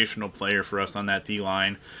rotational player for us on that D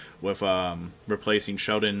line, with replacing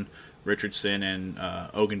Sheldon Richardson and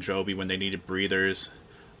Ogunjobi when they needed breathers,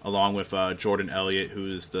 along with Jordan Elliott,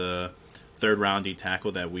 who is the third round D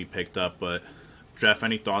tackle that we picked up. But Jeff,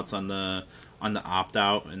 any thoughts on the opt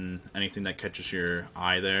out and anything that catches your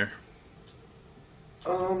eye there?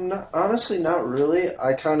 Honestly, not really.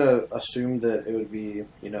 I kind of assumed that it would be,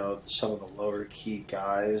 some of the lower key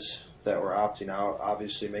guys that were opting out,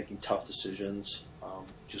 obviously making tough decisions,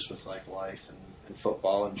 just with life and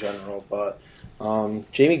football in general. But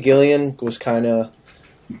Jamie Gillian was kind of,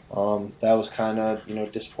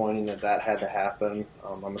 disappointing that had to happen.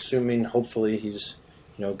 I'm assuming, hopefully, he's,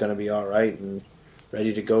 going to be all right and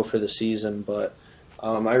ready to go for the season. But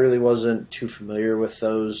I really wasn't too familiar with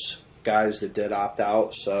those guys that did opt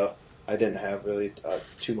out, so I didn't have really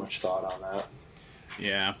too much thought on that.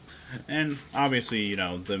 Yeah, and obviously,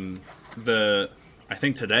 I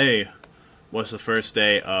think today was the first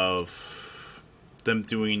day of them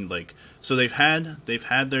doing so they've had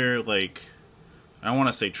their I don't want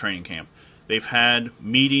to say training camp. They've had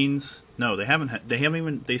meetings. No, they haven't.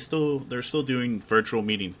 They're still doing virtual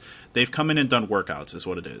meetings. They've come in and done workouts, is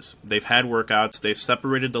what it is. They've had workouts. They've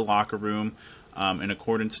separated the locker room in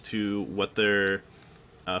accordance to what their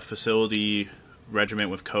facility regimen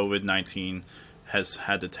with COVID-19 has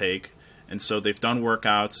had to take. And so they've done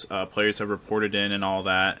workouts, players have reported in and all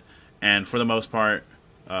that. And for the most part,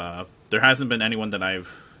 there hasn't been anyone that I've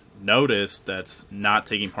noticed that's not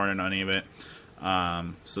taking part in any of it.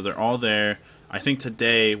 So they're all there. I think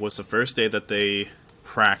today was the first day that they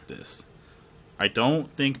practiced. I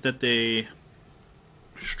don't think that they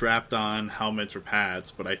strapped on helmets or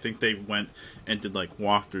pads, but I think they went and did like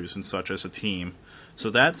walkthroughs and such as a team. So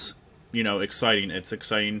that's, exciting. It's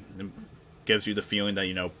exciting. It gives you the feeling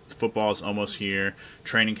that, football is almost here.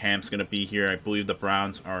 Training camp's going to be here. I believe the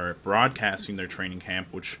Browns are broadcasting their training camp,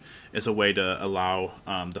 which is a way to allow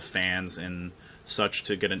the fans and such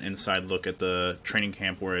to get an inside look at the training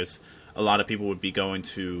camp, whereas a lot of people would be going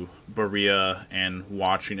to Berea and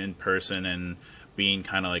watching in person and being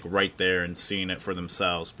kind of like right there and seeing it for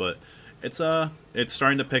themselves. But it's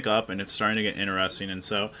starting to pick up and it's starting to get interesting. And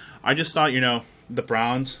so I just thought, the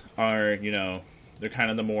Browns are, they're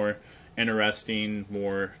kind of the more interesting,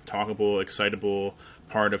 more talkable, excitable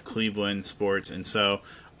part of Cleveland sports. And so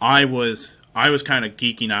I was kind of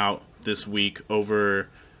geeking out this week over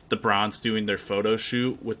the Browns doing their photo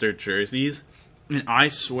shoot with their jerseys. And I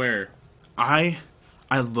swear, I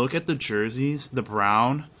look at the jerseys, the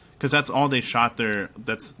brown, because that's all they shot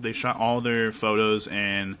they shot all their photos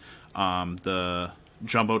and the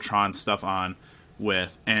Jumbotron stuff on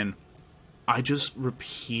with, and I just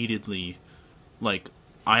repeatedly, like,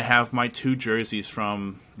 I have my 2 jerseys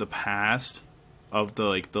from the past of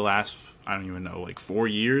the last, I don't even know, 4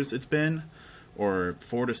 years it's been, or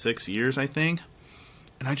 4 to 6 years, I think.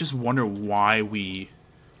 And I just wonder why we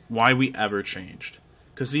ever changed.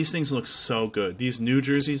 Because these things look so good. These new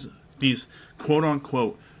jerseys, these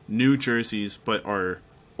quote-unquote new jerseys, but are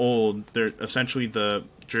old. They're essentially the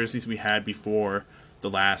jerseys we had before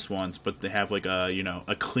the last ones, but they have like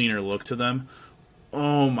a cleaner look to them.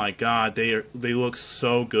 Oh my God, they look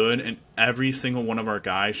so good, and every single one of our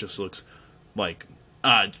guys just looks like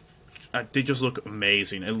they just look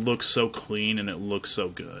amazing. It looks so clean and it looks so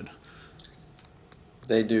good.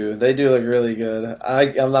 They do look really good.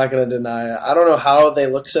 I'm not gonna deny it. I don't know how they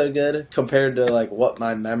look so good compared to like what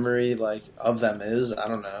my memory of them is. I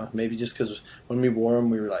don't know. Maybe just because when we wore them,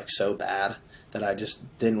 we were so bad that I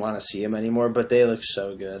just didn't want to see them anymore. But they look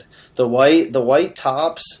so good. The white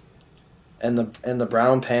tops and the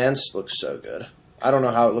brown pants look so good. I don't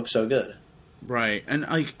know how it looks so good. Right, and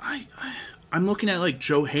I'm looking at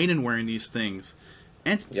Joe Hayden wearing these things,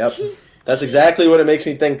 and yep. That's exactly what it makes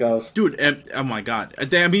me think of. Dude, oh my God.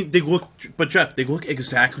 They look, but Jeff, they look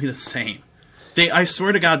exactly the same. I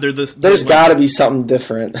swear to God, they're this. There's got to be something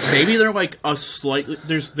different. Maybe they're a slightly,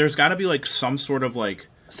 there's got to be some sort of I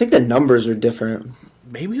think the numbers are different.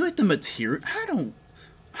 Maybe the material, I don't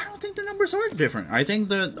think the numbers are different. I think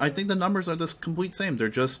the numbers are the complete same. They're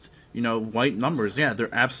just, white numbers. Yeah,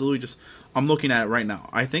 they're absolutely just, I'm looking at it right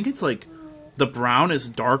now. I think it's the brown is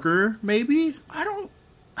darker, maybe? I don't know.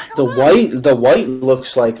 The white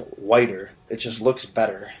looks whiter. It just looks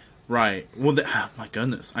better. Right. Well, oh my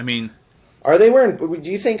goodness. I mean, are they wearing? Do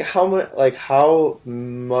you think how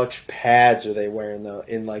much pads are they wearing though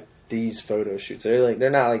in these photo shoots? They're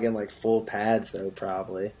not in full pads though,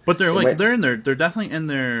 probably. But they're in there. They're definitely in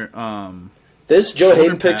their. This Joe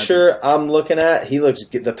Hayden picture I'm looking at,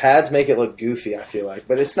 the pads make it look goofy. I feel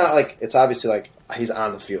but it's not it's obviously he's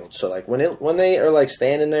on the field. So when they are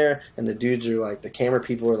standing there and the dudes are the camera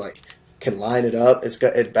people are can line it up,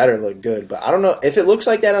 it better look good. But I don't know if it looks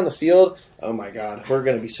like that on the field. Oh my God, we're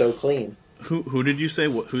gonna be so clean. Who did you say?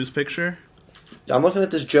 Whose picture? I'm looking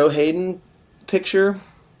at this Joe Hayden picture,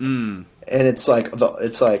 and it's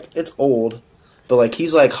it's old, but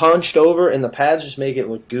he's hunched over, and the pads just make it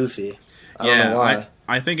look goofy. I don't know why.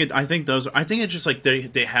 I think it's just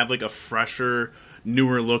they have a fresher,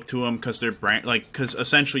 newer look to them because they're because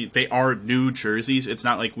essentially they are new jerseys. It's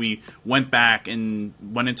not we went back and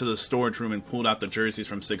went into the storage room and pulled out the jerseys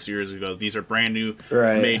from 6 years ago. These are brand new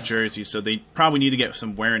made jerseys, so they probably need to get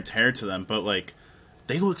some wear and tear to them. But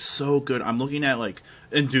they look so good. I'm looking at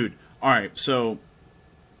and dude, all right, so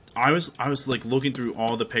I was looking through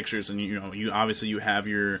all the pictures, and you obviously you have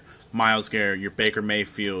your Myles Garrett, your Baker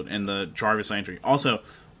Mayfield, and the Jarvis Landry. Also,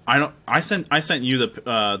 I sent you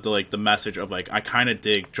the message of I kind of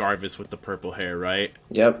dig Jarvis with the purple hair, right?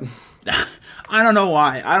 Yep. I don't know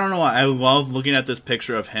why. I love looking at this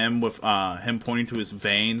picture of him with him pointing to his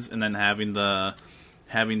veins and then having the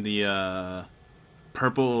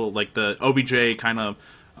purple, the OBJ kind of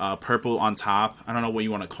purple on top. I don't know what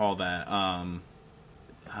you want to call that.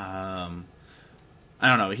 I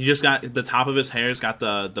don't know. He just got the top of his hair's got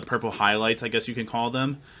the purple highlights, I guess you can call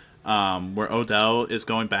them. Where Odell is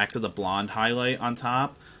going back to the blonde highlight on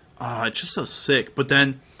top. It's just so sick. But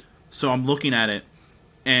then So I'm looking at it,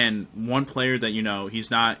 and one player that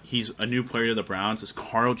he's a new player to the Browns is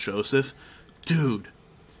Carl Joseph. Dude,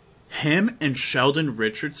 him and Sheldon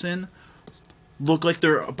Richardson look like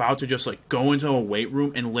they're about to just like go into a weight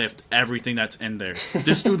room and lift everything that's in there.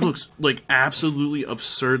 This dude looks like absolutely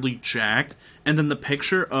absurdly jacked. And then the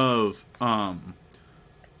picture of I'm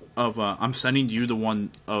sending you the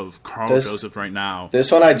one of Carl Joseph right now.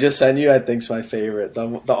 This one I just sent you, I think, is my favorite.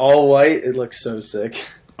 The all white, it looks so sick.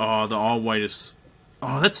 Oh, the all white is...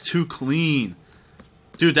 Oh, that's too clean.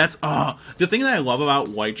 Dude, that's... Oh, the thing that I love about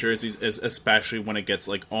white jerseys is especially when it gets,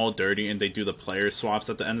 like, all dirty and they do the player swaps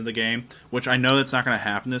at the end of the game, which I know that's not going to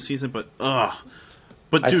happen this season, but, ugh.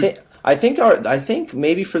 But, dude... I think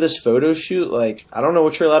maybe for this photo shoot, like, I don't know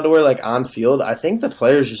what you're allowed to wear, like, on field. I think the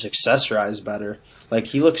players just accessorize better. Like,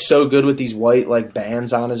 he looks so good with these white, like,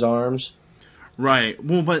 bands on his arms. Right.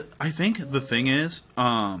 Well, but I think the thing is,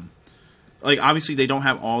 like, obviously they don't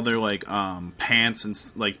have all their, like, pants and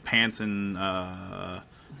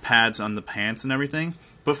pads on the pants and everything.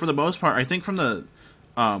 But for the most part, I think from the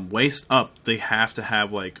waist up, they have to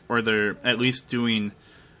have, like, or they're at least doing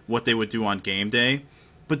what they would do on game day.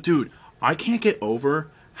 But, dude, I can't get over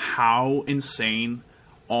how insane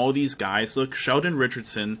all these guys look. Sheldon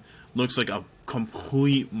Richardson looks like a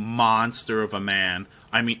complete monster of a man.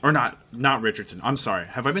 I mean, or not Richardson. I'm sorry.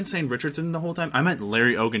 Have I been saying Richardson the whole time? I meant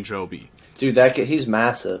Larry Ogunjobi. Dude, he's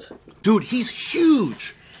massive. Dude, he's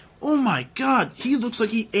huge. Oh my god, he looks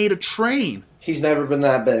like he ate a train. He's never been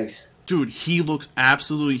that big. Dude, he looks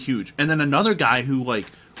absolutely huge. And then another guy who, like,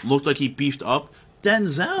 looked like he beefed up,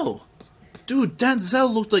 Denzel. Dude,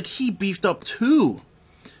 Denzel looked like he beefed up too.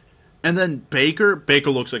 And then Baker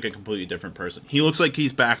looks like a completely different person. He looks like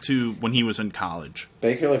he's back to when he was in college.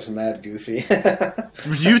 Baker looks mad goofy.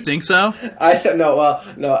 Do you think so?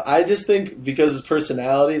 No. I just think because his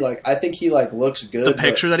personality, like, I think he like looks good. The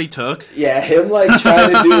picture that he took. Yeah, him like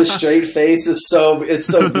trying to do a straight face is so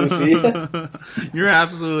goofy. You're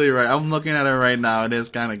absolutely right. I'm looking at it right now. It is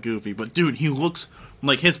kind of goofy, but dude, he looks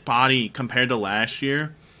like his body compared to last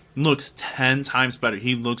year looks 10 times better.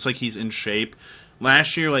 He looks like he's in shape.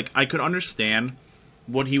 Last year, like, I could understand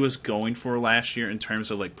what he was going for last year in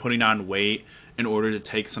terms of, like, putting on weight in order to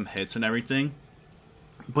take some hits and everything.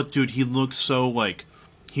 But, dude, he looks so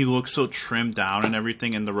trimmed down and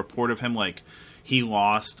everything. And the report of him, like, he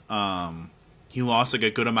lost, like,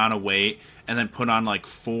 a good amount of weight and then put on, like,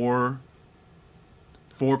 4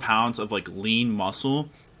 pounds of, like, lean muscle.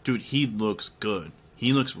 Dude, he looks good.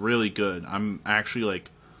 He looks really good. I'm actually,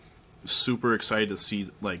 like, super excited to see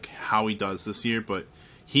like how he does this year, but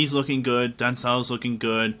he's looking good. Denzel's looking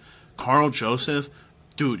good. Carl Joseph,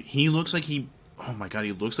 dude, he looks like he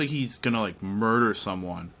looks like he's gonna like murder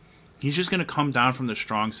someone. He's just gonna come down from the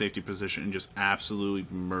strong safety position and just absolutely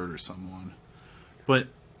murder someone. But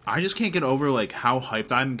I just can't get over like how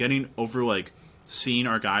hyped I'm getting over like seeing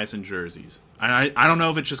our guys in jerseys. I don't know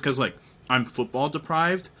if it's just because like I'm football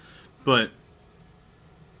deprived, but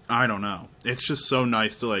I don't know. It's just so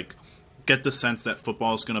nice to like get the sense that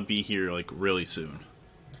football is going to be here like really soon.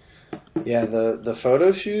 Yeah, the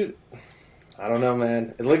photo shoot, I don't know,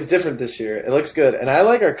 man. It looks different this year. It looks good. And I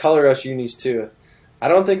like our Color Rush unis too. I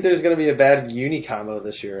don't think there's going to be a bad uni combo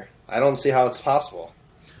this year. I don't see how it's possible.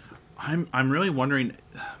 I'm really wondering,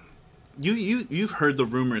 you've heard the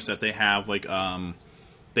rumors that they have like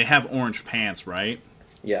they have orange pants, right?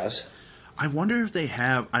 Yes. I wonder if they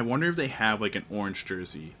have like an orange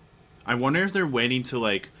jersey. I wonder if they're waiting to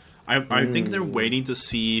like I think they're waiting to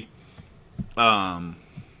see, or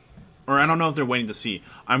I don't know if they're waiting to see.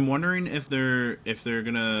 I'm wondering if they're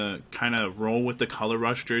gonna kind of roll with the Color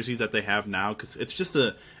Rush jerseys that they have now, because it's just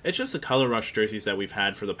the Color Rush jerseys that we've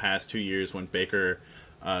had for the past 2 years when Baker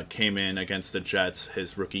came in against the Jets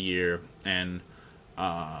his rookie year and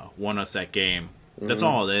won us that game. That's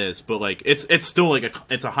all it is. But like it's still like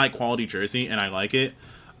it's a high quality jersey and I like it.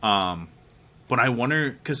 But I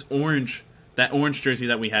wonder because that orange jersey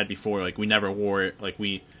that we had before, like we never wore it. Like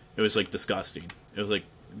it was like disgusting. It was like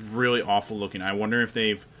really awful looking. I wonder if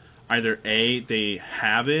they've either A, they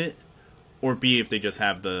have it, or B, if they just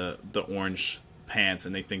have the orange pants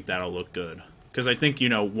and they think that'll look good. Because I think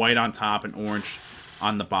white on top and orange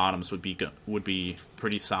on the bottoms would be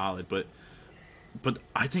pretty solid. But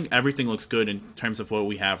I think everything looks good in terms of what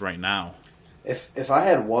we have right now. If I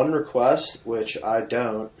had one request, which I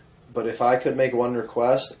don't. But if I could make one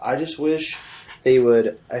request, I just wish they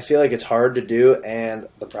would. I feel like it's hard to do, and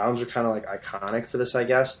the Browns are kind of like iconic for this, I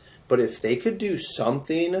guess. But if they could do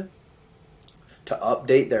something to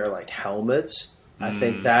update their like helmets, I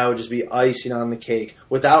think that would just be icing on the cake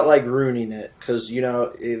without like ruining it, because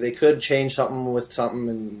they could change something with something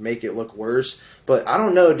and make it look worse. But I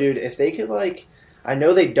don't know, dude. If they could like, I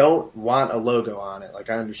know they don't want a logo on it. Like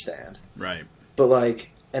I understand, right? But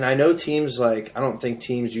like, and I know teams like, I don't think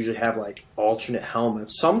teams usually have like alternate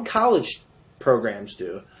helmets. Some college programs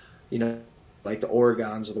do, like the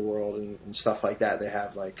Oregons of the world and stuff like that. They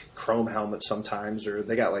have like chrome helmets sometimes, or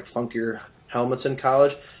they got like funkier helmets in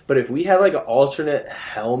college. But if we had like an alternate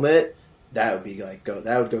helmet, that would be like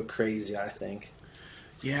that would go crazy, I think.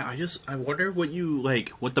 Yeah, I wonder what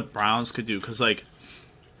the Browns could do, because like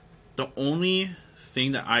the only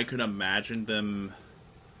thing that I could imagine them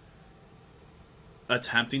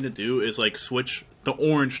attempting to do is like switch the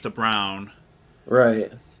orange to brown,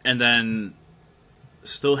 right? And then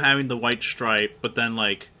still having the white stripe, but then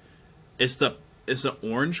like is the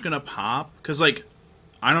orange gonna pop? Because like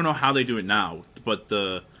I don't know how they do it now, but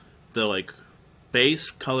the like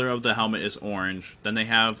base color of the helmet is orange. Then they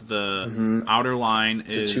have the outer line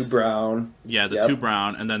is the two brown. Yeah, the two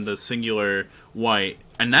brown, and then the singular white,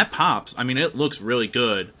 and that pops. I mean, it looks really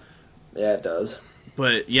good. Yeah, it does.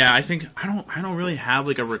 But yeah, I think I don't really have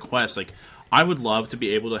like a request. Like I would love to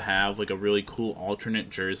be able to have like a really cool alternate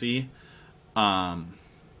jersey, and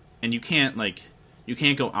you can't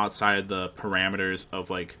go outside of the parameters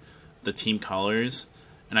of like the team colors.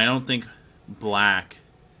 And I don't think black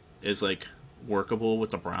is like workable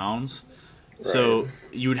with the Browns. Right. So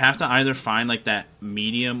you would have to either find like that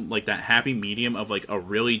medium, like that happy medium of like a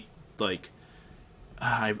really like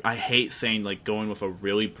I hate saying like going with a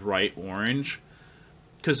really bright orange,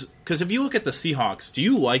 because if you look at the Seahawks, do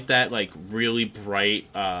you like that like really bright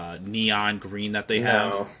neon green that they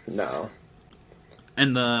have? No.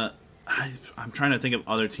 And I'm trying to think of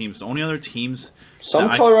other teams. The only other teams.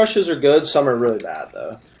 Some color rushes are good. Some are really bad,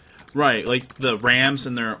 though. Right, like the Rams,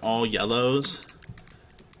 and they're all yellows.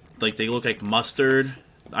 Like they look like mustard.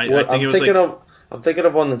 I'm thinking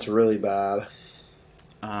of one that's really bad.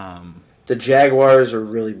 The Jaguars are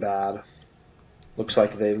really bad. Looks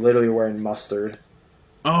like they literally are wearing mustard.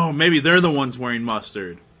 Oh, maybe they're the ones wearing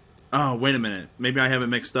mustard. Oh, wait a minute. Maybe I have it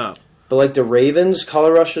mixed up. But like the Ravens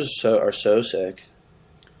color rushes are so sick.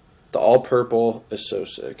 The all purple is so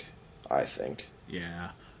sick, I think.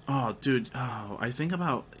 Yeah. Oh, dude. Oh, I think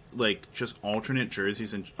about like just alternate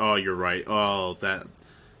jerseys, and oh, you're right. Oh, that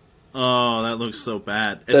looks so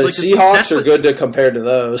bad. It's the like Seahawks are good to compare to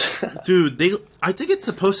those. Dude, I think it's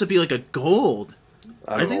supposed to be like a gold.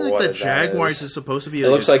 I think like the Jaguars is supposed to be. It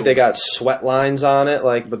looks like they got sweat lines on it,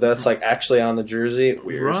 but that's like actually on the jersey.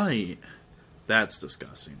 Weird. Right. That's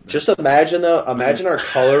disgusting. Just imagine though. Imagine our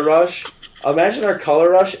color rush. Imagine our color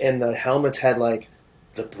rush, and the helmets had like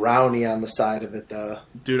the brownie on the side of it, though.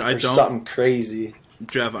 Dude, something crazy.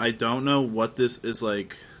 Jeff, I don't know what this is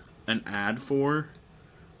like an ad for,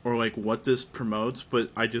 or like what this promotes, but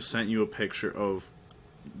I just sent you a picture of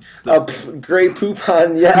Grey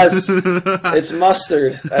Poupon. Yes, it's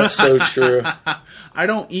mustard. That's so true. I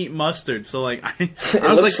don't eat mustard, so like I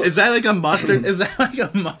was like, is that like a mustard? Is that like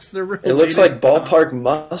a mustard? It looks like ballpark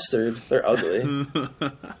mustard. They're ugly.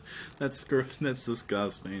 That's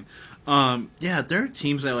disgusting. Yeah, there are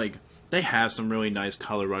teams that like they have some really nice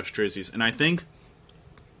color rush jerseys, and I think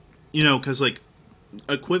because like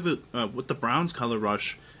equivalent with the Browns color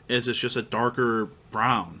rush is it's just a darker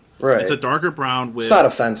brown. Right. It's a darker brown with. It's not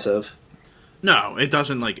offensive. No, it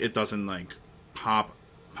doesn't pop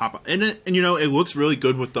up. And it looks really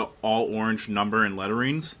good with the all orange number and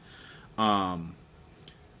letterings. But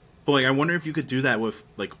like I wonder if you could do that with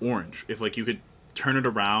like orange. If like you could turn it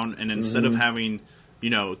around, and instead of having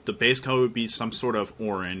the base color would be some sort of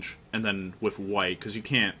orange, and then with white, because you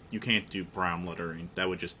can't do brown lettering. That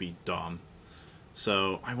would just be dumb.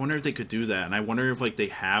 So I wonder if they could do that, and I wonder if like they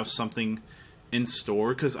have something in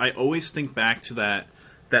store, because I always think back to that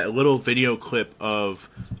little video clip of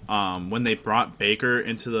when they brought Baker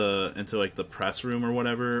into the press room or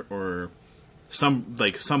whatever, or some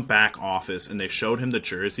back office, and they showed him the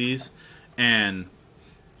jerseys, and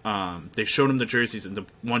they showed him the jerseys, and the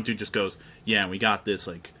one dude just goes, "Yeah, we got this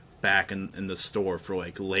like back in the store for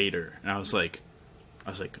like later." And I was like,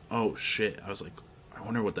 "Oh shit!" I was like, "I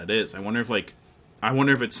wonder what that is. I wonder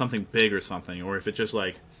if it's something big or something, or if it's just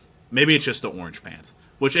like maybe it's just the orange pants."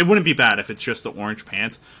 Which it wouldn't be bad if it's just the orange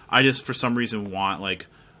pants. I just for some reason want like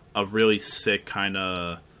a really sick kind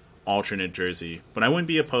of alternate jersey, but I wouldn't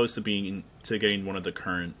be opposed to getting one of the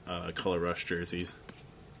current color rush jerseys.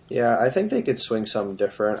 Yeah, I think they could swing something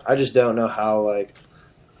different. I just don't know how, I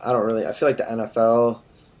feel like the NFL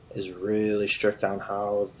is really strict on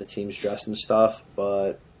how the teams dress and stuff,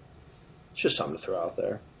 but it's just something to throw out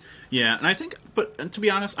there. Yeah, and I think, but to be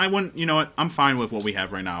honest, I wouldn't. You know what? I'm fine with what we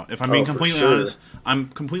have right now. If I'm being for completely sure. honest, I'm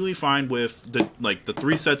completely fine with the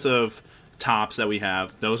 3 sets of tops that we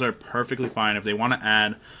have. Those are perfectly fine. If they want to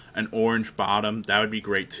add an orange bottom, that would be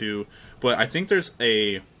great too. But I think there's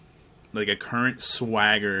a current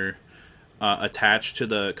swagger attached to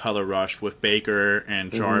the color rush with Baker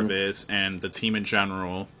and Jarvis and the team in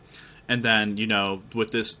general, and then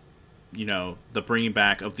with this, the bringing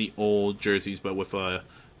back of the old jerseys, but with a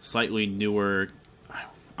slightly newer,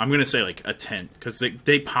 I'm going to say like a tint, because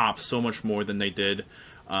they pop so much more than they did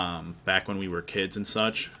back when we were kids and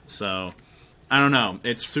such. So I don't know.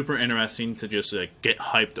 It's super interesting to just get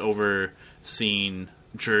hyped over seeing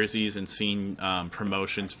jerseys and seeing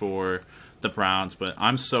promotions for the Browns. But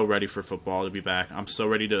I'm so ready for football to be back. I'm so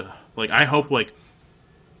ready to I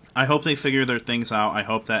hope they figure their things out. I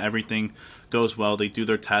hope that everything goes well. They do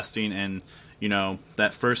their testing, and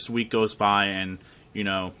that first week goes by, and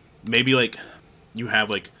maybe you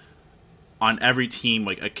have on every team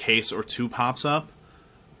a case or 2 pops up,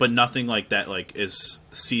 but nothing like that is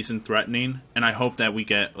season threatening. And I hope that we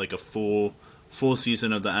get a full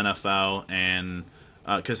season of the NFL, and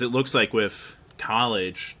because it looks like with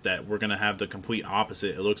college that we're gonna have the complete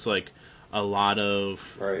opposite. It looks like a lot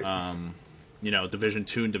of Division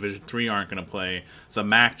 2 and Division 3 aren't gonna play. The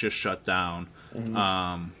MAC just shut down.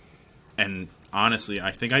 And honestly,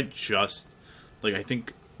 I think I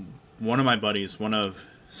think one of my buddies,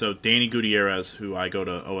 Danny Gutierrez, who I go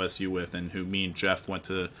to OSU with and who me and Jeff went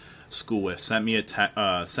to school with, sent me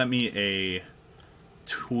a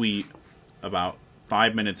tweet about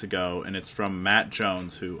 5 minutes ago, and it's from Matt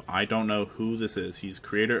Jones, who I don't know who this is. He's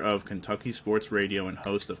creator of Kentucky Sports Radio and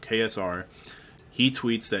host of KSR. He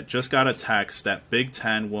tweets that just got a text that Big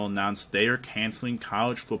Ten will announce they are canceling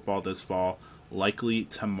college football this fall, likely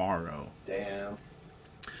tomorrow. Damn.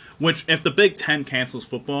 Which, if the Big Ten cancels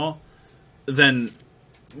football, then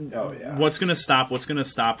what's going to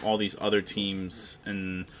stop all these other teams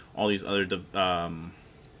and all these other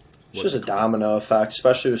it's just a domino effect,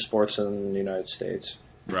 especially with sports in the United States.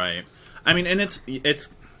 Right. I mean, and it's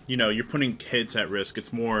you're putting kids at risk.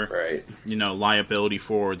 It's more liability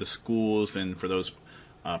for the schools and for those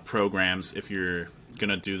programs if you're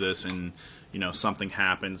gonna do this and something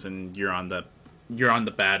happens and you're on the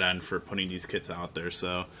bad end for putting these kids out there.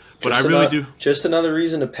 So, but I really do. Just another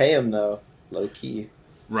reason to pay them, though, low key.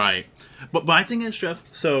 Right. But my thing is, Jeff.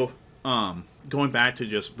 So, going back to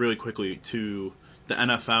just really quickly to the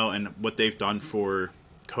NFL and what they've done for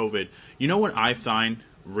COVID. You know what I find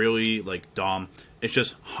really dumb? It's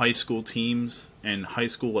just high school teams and high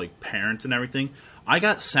school parents and everything. I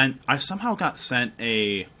somehow got sent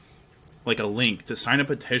a link to sign a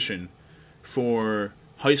petition for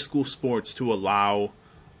high school sports to allow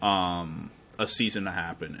a season to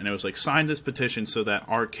happen, and it was sign this petition so that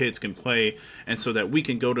our kids can play and so that we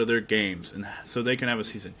can go to their games and so they can have a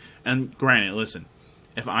season. And granted, listen,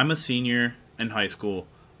 if I'm a senior in high school,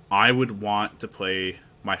 I would want to play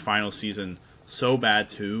my final season so bad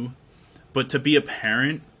too, but to be a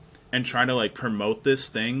parent and try to promote this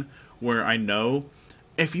thing where I know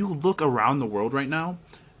if you look around the world right now,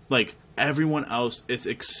 everyone else is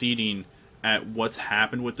exceeding at what's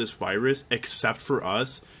happened with this virus except for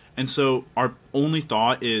us. And so our only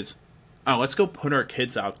thought is, oh, let's go put our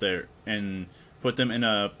kids out there and put them in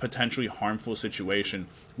a potentially harmful situation.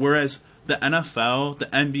 Whereas the NFL, the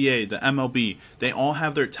NBA, the MLB, they all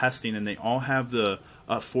have their testing and they all have the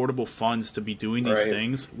affordable funds to be doing these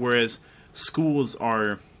things. Whereas schools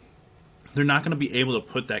they're not going to be able to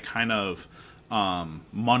put that kind of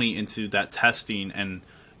money into that testing and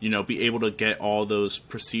be able to get all those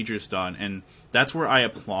procedures done. And that's where I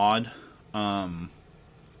applaud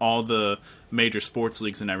all the major sports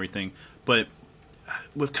leagues and everything. But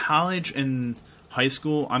with college and high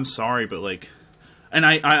school, I'm sorry, but and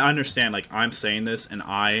I understand, I'm saying this and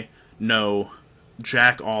I know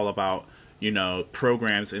jack all about,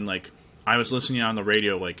 programs and I was listening on the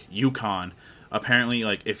radio, UConn. Apparently,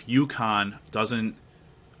 if UConn doesn't,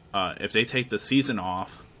 if they take the season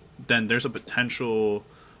off, then there's a potential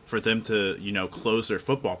for them to, close their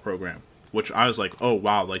football program. Which I was oh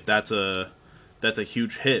wow, that's a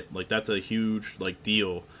huge hit, that's a huge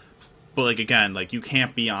deal. But again, you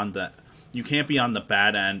can't be on the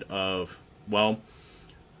bad end of, well,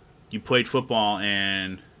 you played football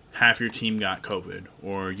and half your team got COVID,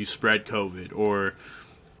 or you spread COVID, or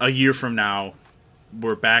a year from now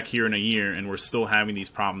we're back here in a year and we're still having these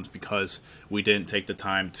problems because we didn't take the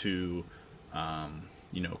time to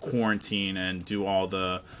quarantine and do all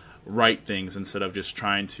the right things instead of just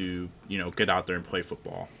trying to get out there and play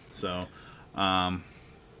football. So to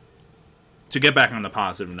get back on the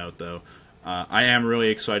positive note, though, I am really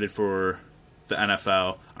excited for the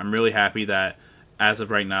NFL. I'm really happy that as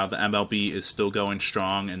of right now, the MLB is still going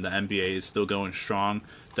strong and the NBA is still going strong.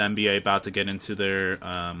 The NBA about to get into their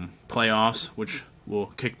playoffs, which will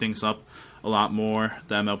kick things up a lot more.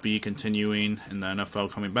 The MLB continuing and the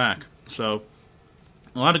NFL coming back. So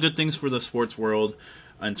a lot of good things for the sports world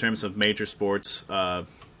in terms of major sports,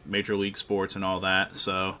 major league sports and all that.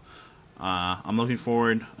 So I'm looking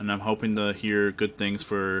forward and I'm hoping to hear good things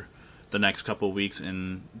for the next couple of weeks.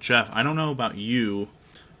 And Jeff, I don't know about you,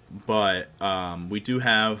 but we do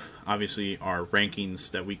have obviously our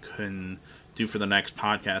rankings that we can do for the next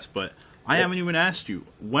podcast, but I haven't even asked you,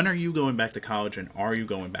 when are you going back to college and are you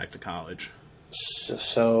going back to college?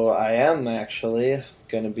 So I am actually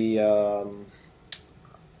going to be, I'm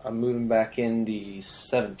moving back in the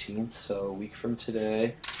 17th, so a week from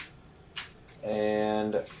today.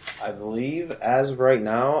 And I believe as of right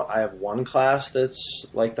now, I have one class that's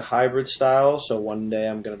like the hybrid style. So one day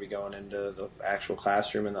I'm going to be going into the actual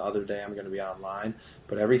classroom and the other day I'm going to be online.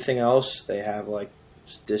 But everything else, they have like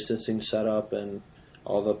distancing set up and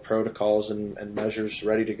all the protocols and measures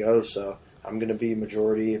ready to go. So I'm going to be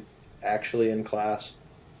majority actually in class.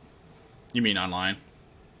 You mean online?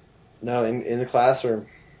 No, in the classroom.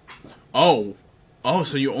 Oh,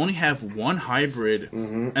 so you only have one hybrid,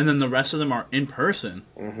 and then the rest of them are in person.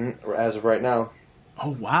 As of right now.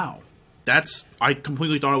 Oh, wow. I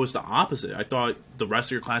completely thought it was the opposite. I thought the rest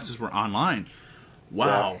of your classes were online.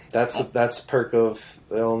 Wow. Yeah, that's the perk of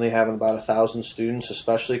only having about 1,000 students,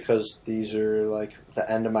 especially because these are like the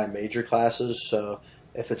end of my major classes. So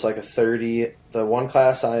if it's like a 30, the one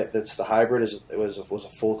class that's the hybrid was a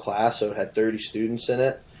full class, so it had 30 students in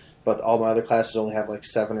it. But all my other classes only have like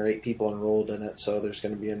 7 or 8 people enrolled in it, so there's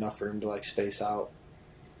going to be enough room to like space out.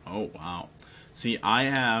 Oh, wow. See, I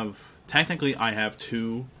have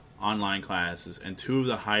 2 online classes and 2 of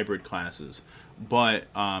the hybrid classes. But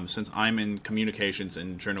since I'm in communications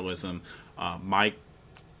and journalism, my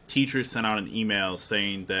teacher sent out an email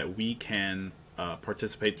saying that we can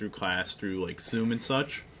participate through class through like Zoom and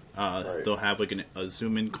such. Right. They'll have like a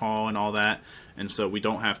Zoom in call and all that, and so we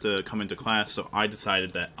don't have to come into class. So I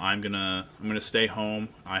decided that I'm gonna stay home.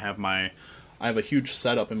 I have a huge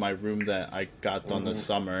setup in my room that I got done this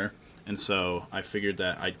summer, and so I figured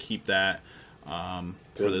that I'd keep that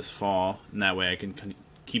for this fall, and that way I can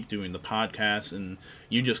keep doing the podcast, and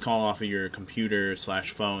you just call off of your computer /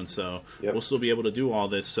 phone. So we'll still be able to do all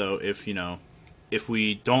this. So if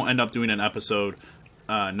we don't end up doing an episode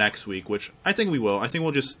next week, which I think we will. I think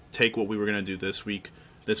we'll just take what we were going to do this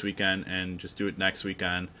weekend, and just do it next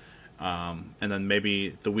weekend. And then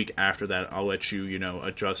maybe the week after that, I'll let you,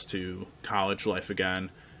 adjust to college life again,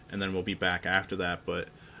 and then we'll be back after that. But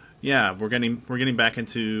yeah, we're getting back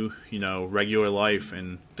into, regular life,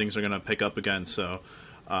 and things are going to pick up again. So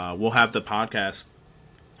we'll have the podcast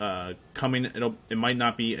coming. It might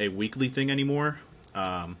not be a weekly thing anymore.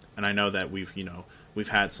 And I know that we've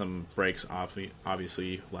had some breaks.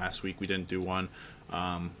 Obviously, last week we didn't do one,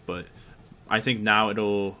 but I think now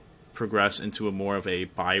it'll progress into a more of a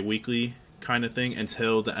bi-weekly kind of thing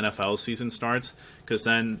until the NFL season starts. Because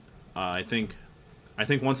then I think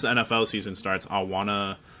once the NFL season starts, I'll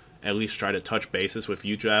wanna at least try to touch bases with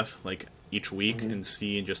you, Jeff, like each week, and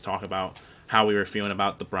see and just talk about how we were feeling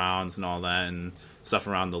about the Browns and all that and stuff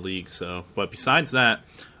around the league. So, but besides that,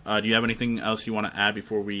 do you have anything else you want to add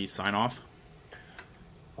before we sign off?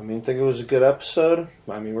 I think it was a good episode.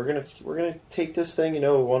 We're gonna take this thing,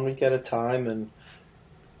 1 week at a time, and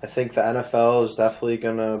I think the NFL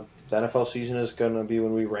season is gonna be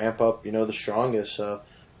when we ramp up, the strongest. So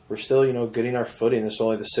we're still, getting our footing. This is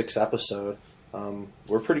only the 6th episode.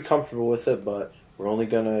 We're pretty comfortable with it, but we're only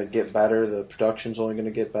gonna get better. The production's only gonna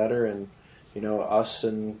get better, and us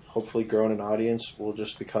and hopefully growing an audience will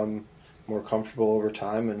just become more comfortable over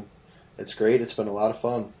time, and it's great. It's been a lot of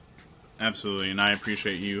fun. Absolutely, and I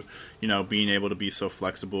appreciate you, being able to be so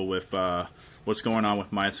flexible with what's going on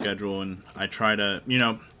with my schedule, and I try to,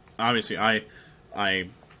 obviously I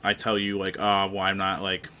tell you like, I'm not,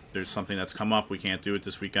 like, there's something that's come up, we can't do it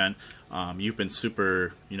this weekend. You've been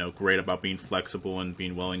super, great about being flexible and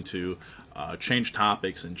being willing to change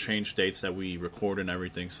topics and change dates that we record and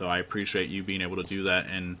everything. So I appreciate you being able to do that,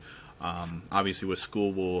 and obviously with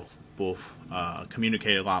school we'll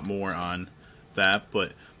communicate a lot more on that,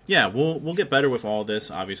 but yeah, we'll get better with all this.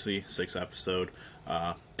 Obviously, 6th episode.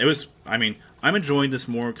 I'm enjoying this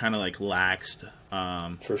more kind of like laxed,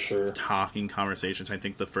 for sure, talking conversations. I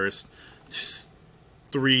think the first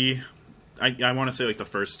 3, I want to say like the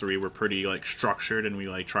first 3 were pretty like structured, and we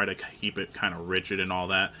like try to keep it kind of rigid and all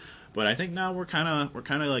that. But I think now we're kind of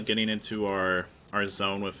like getting into our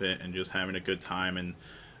zone with it and just having a good time, and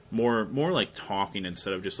more like talking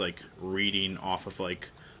instead of just like reading off of like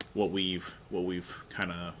what we've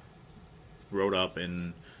kind of wrote up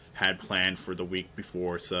and had planned for the week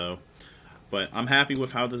before. So, but I'm happy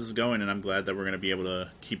with how this is going, and I'm glad that we're going to be able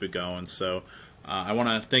to keep it going. So, I want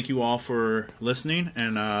to thank you all for listening,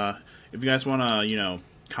 and if you guys want to,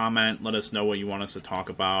 comment, let us know what you want us to talk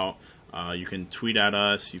about. You can tweet at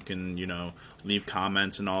us, you can, leave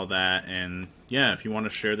comments and all that, and yeah, if you want to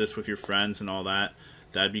share this with your friends and all that,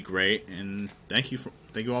 that'd be great. And thank you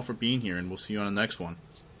all for being here, and we'll see you on the next one.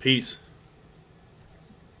 Peace.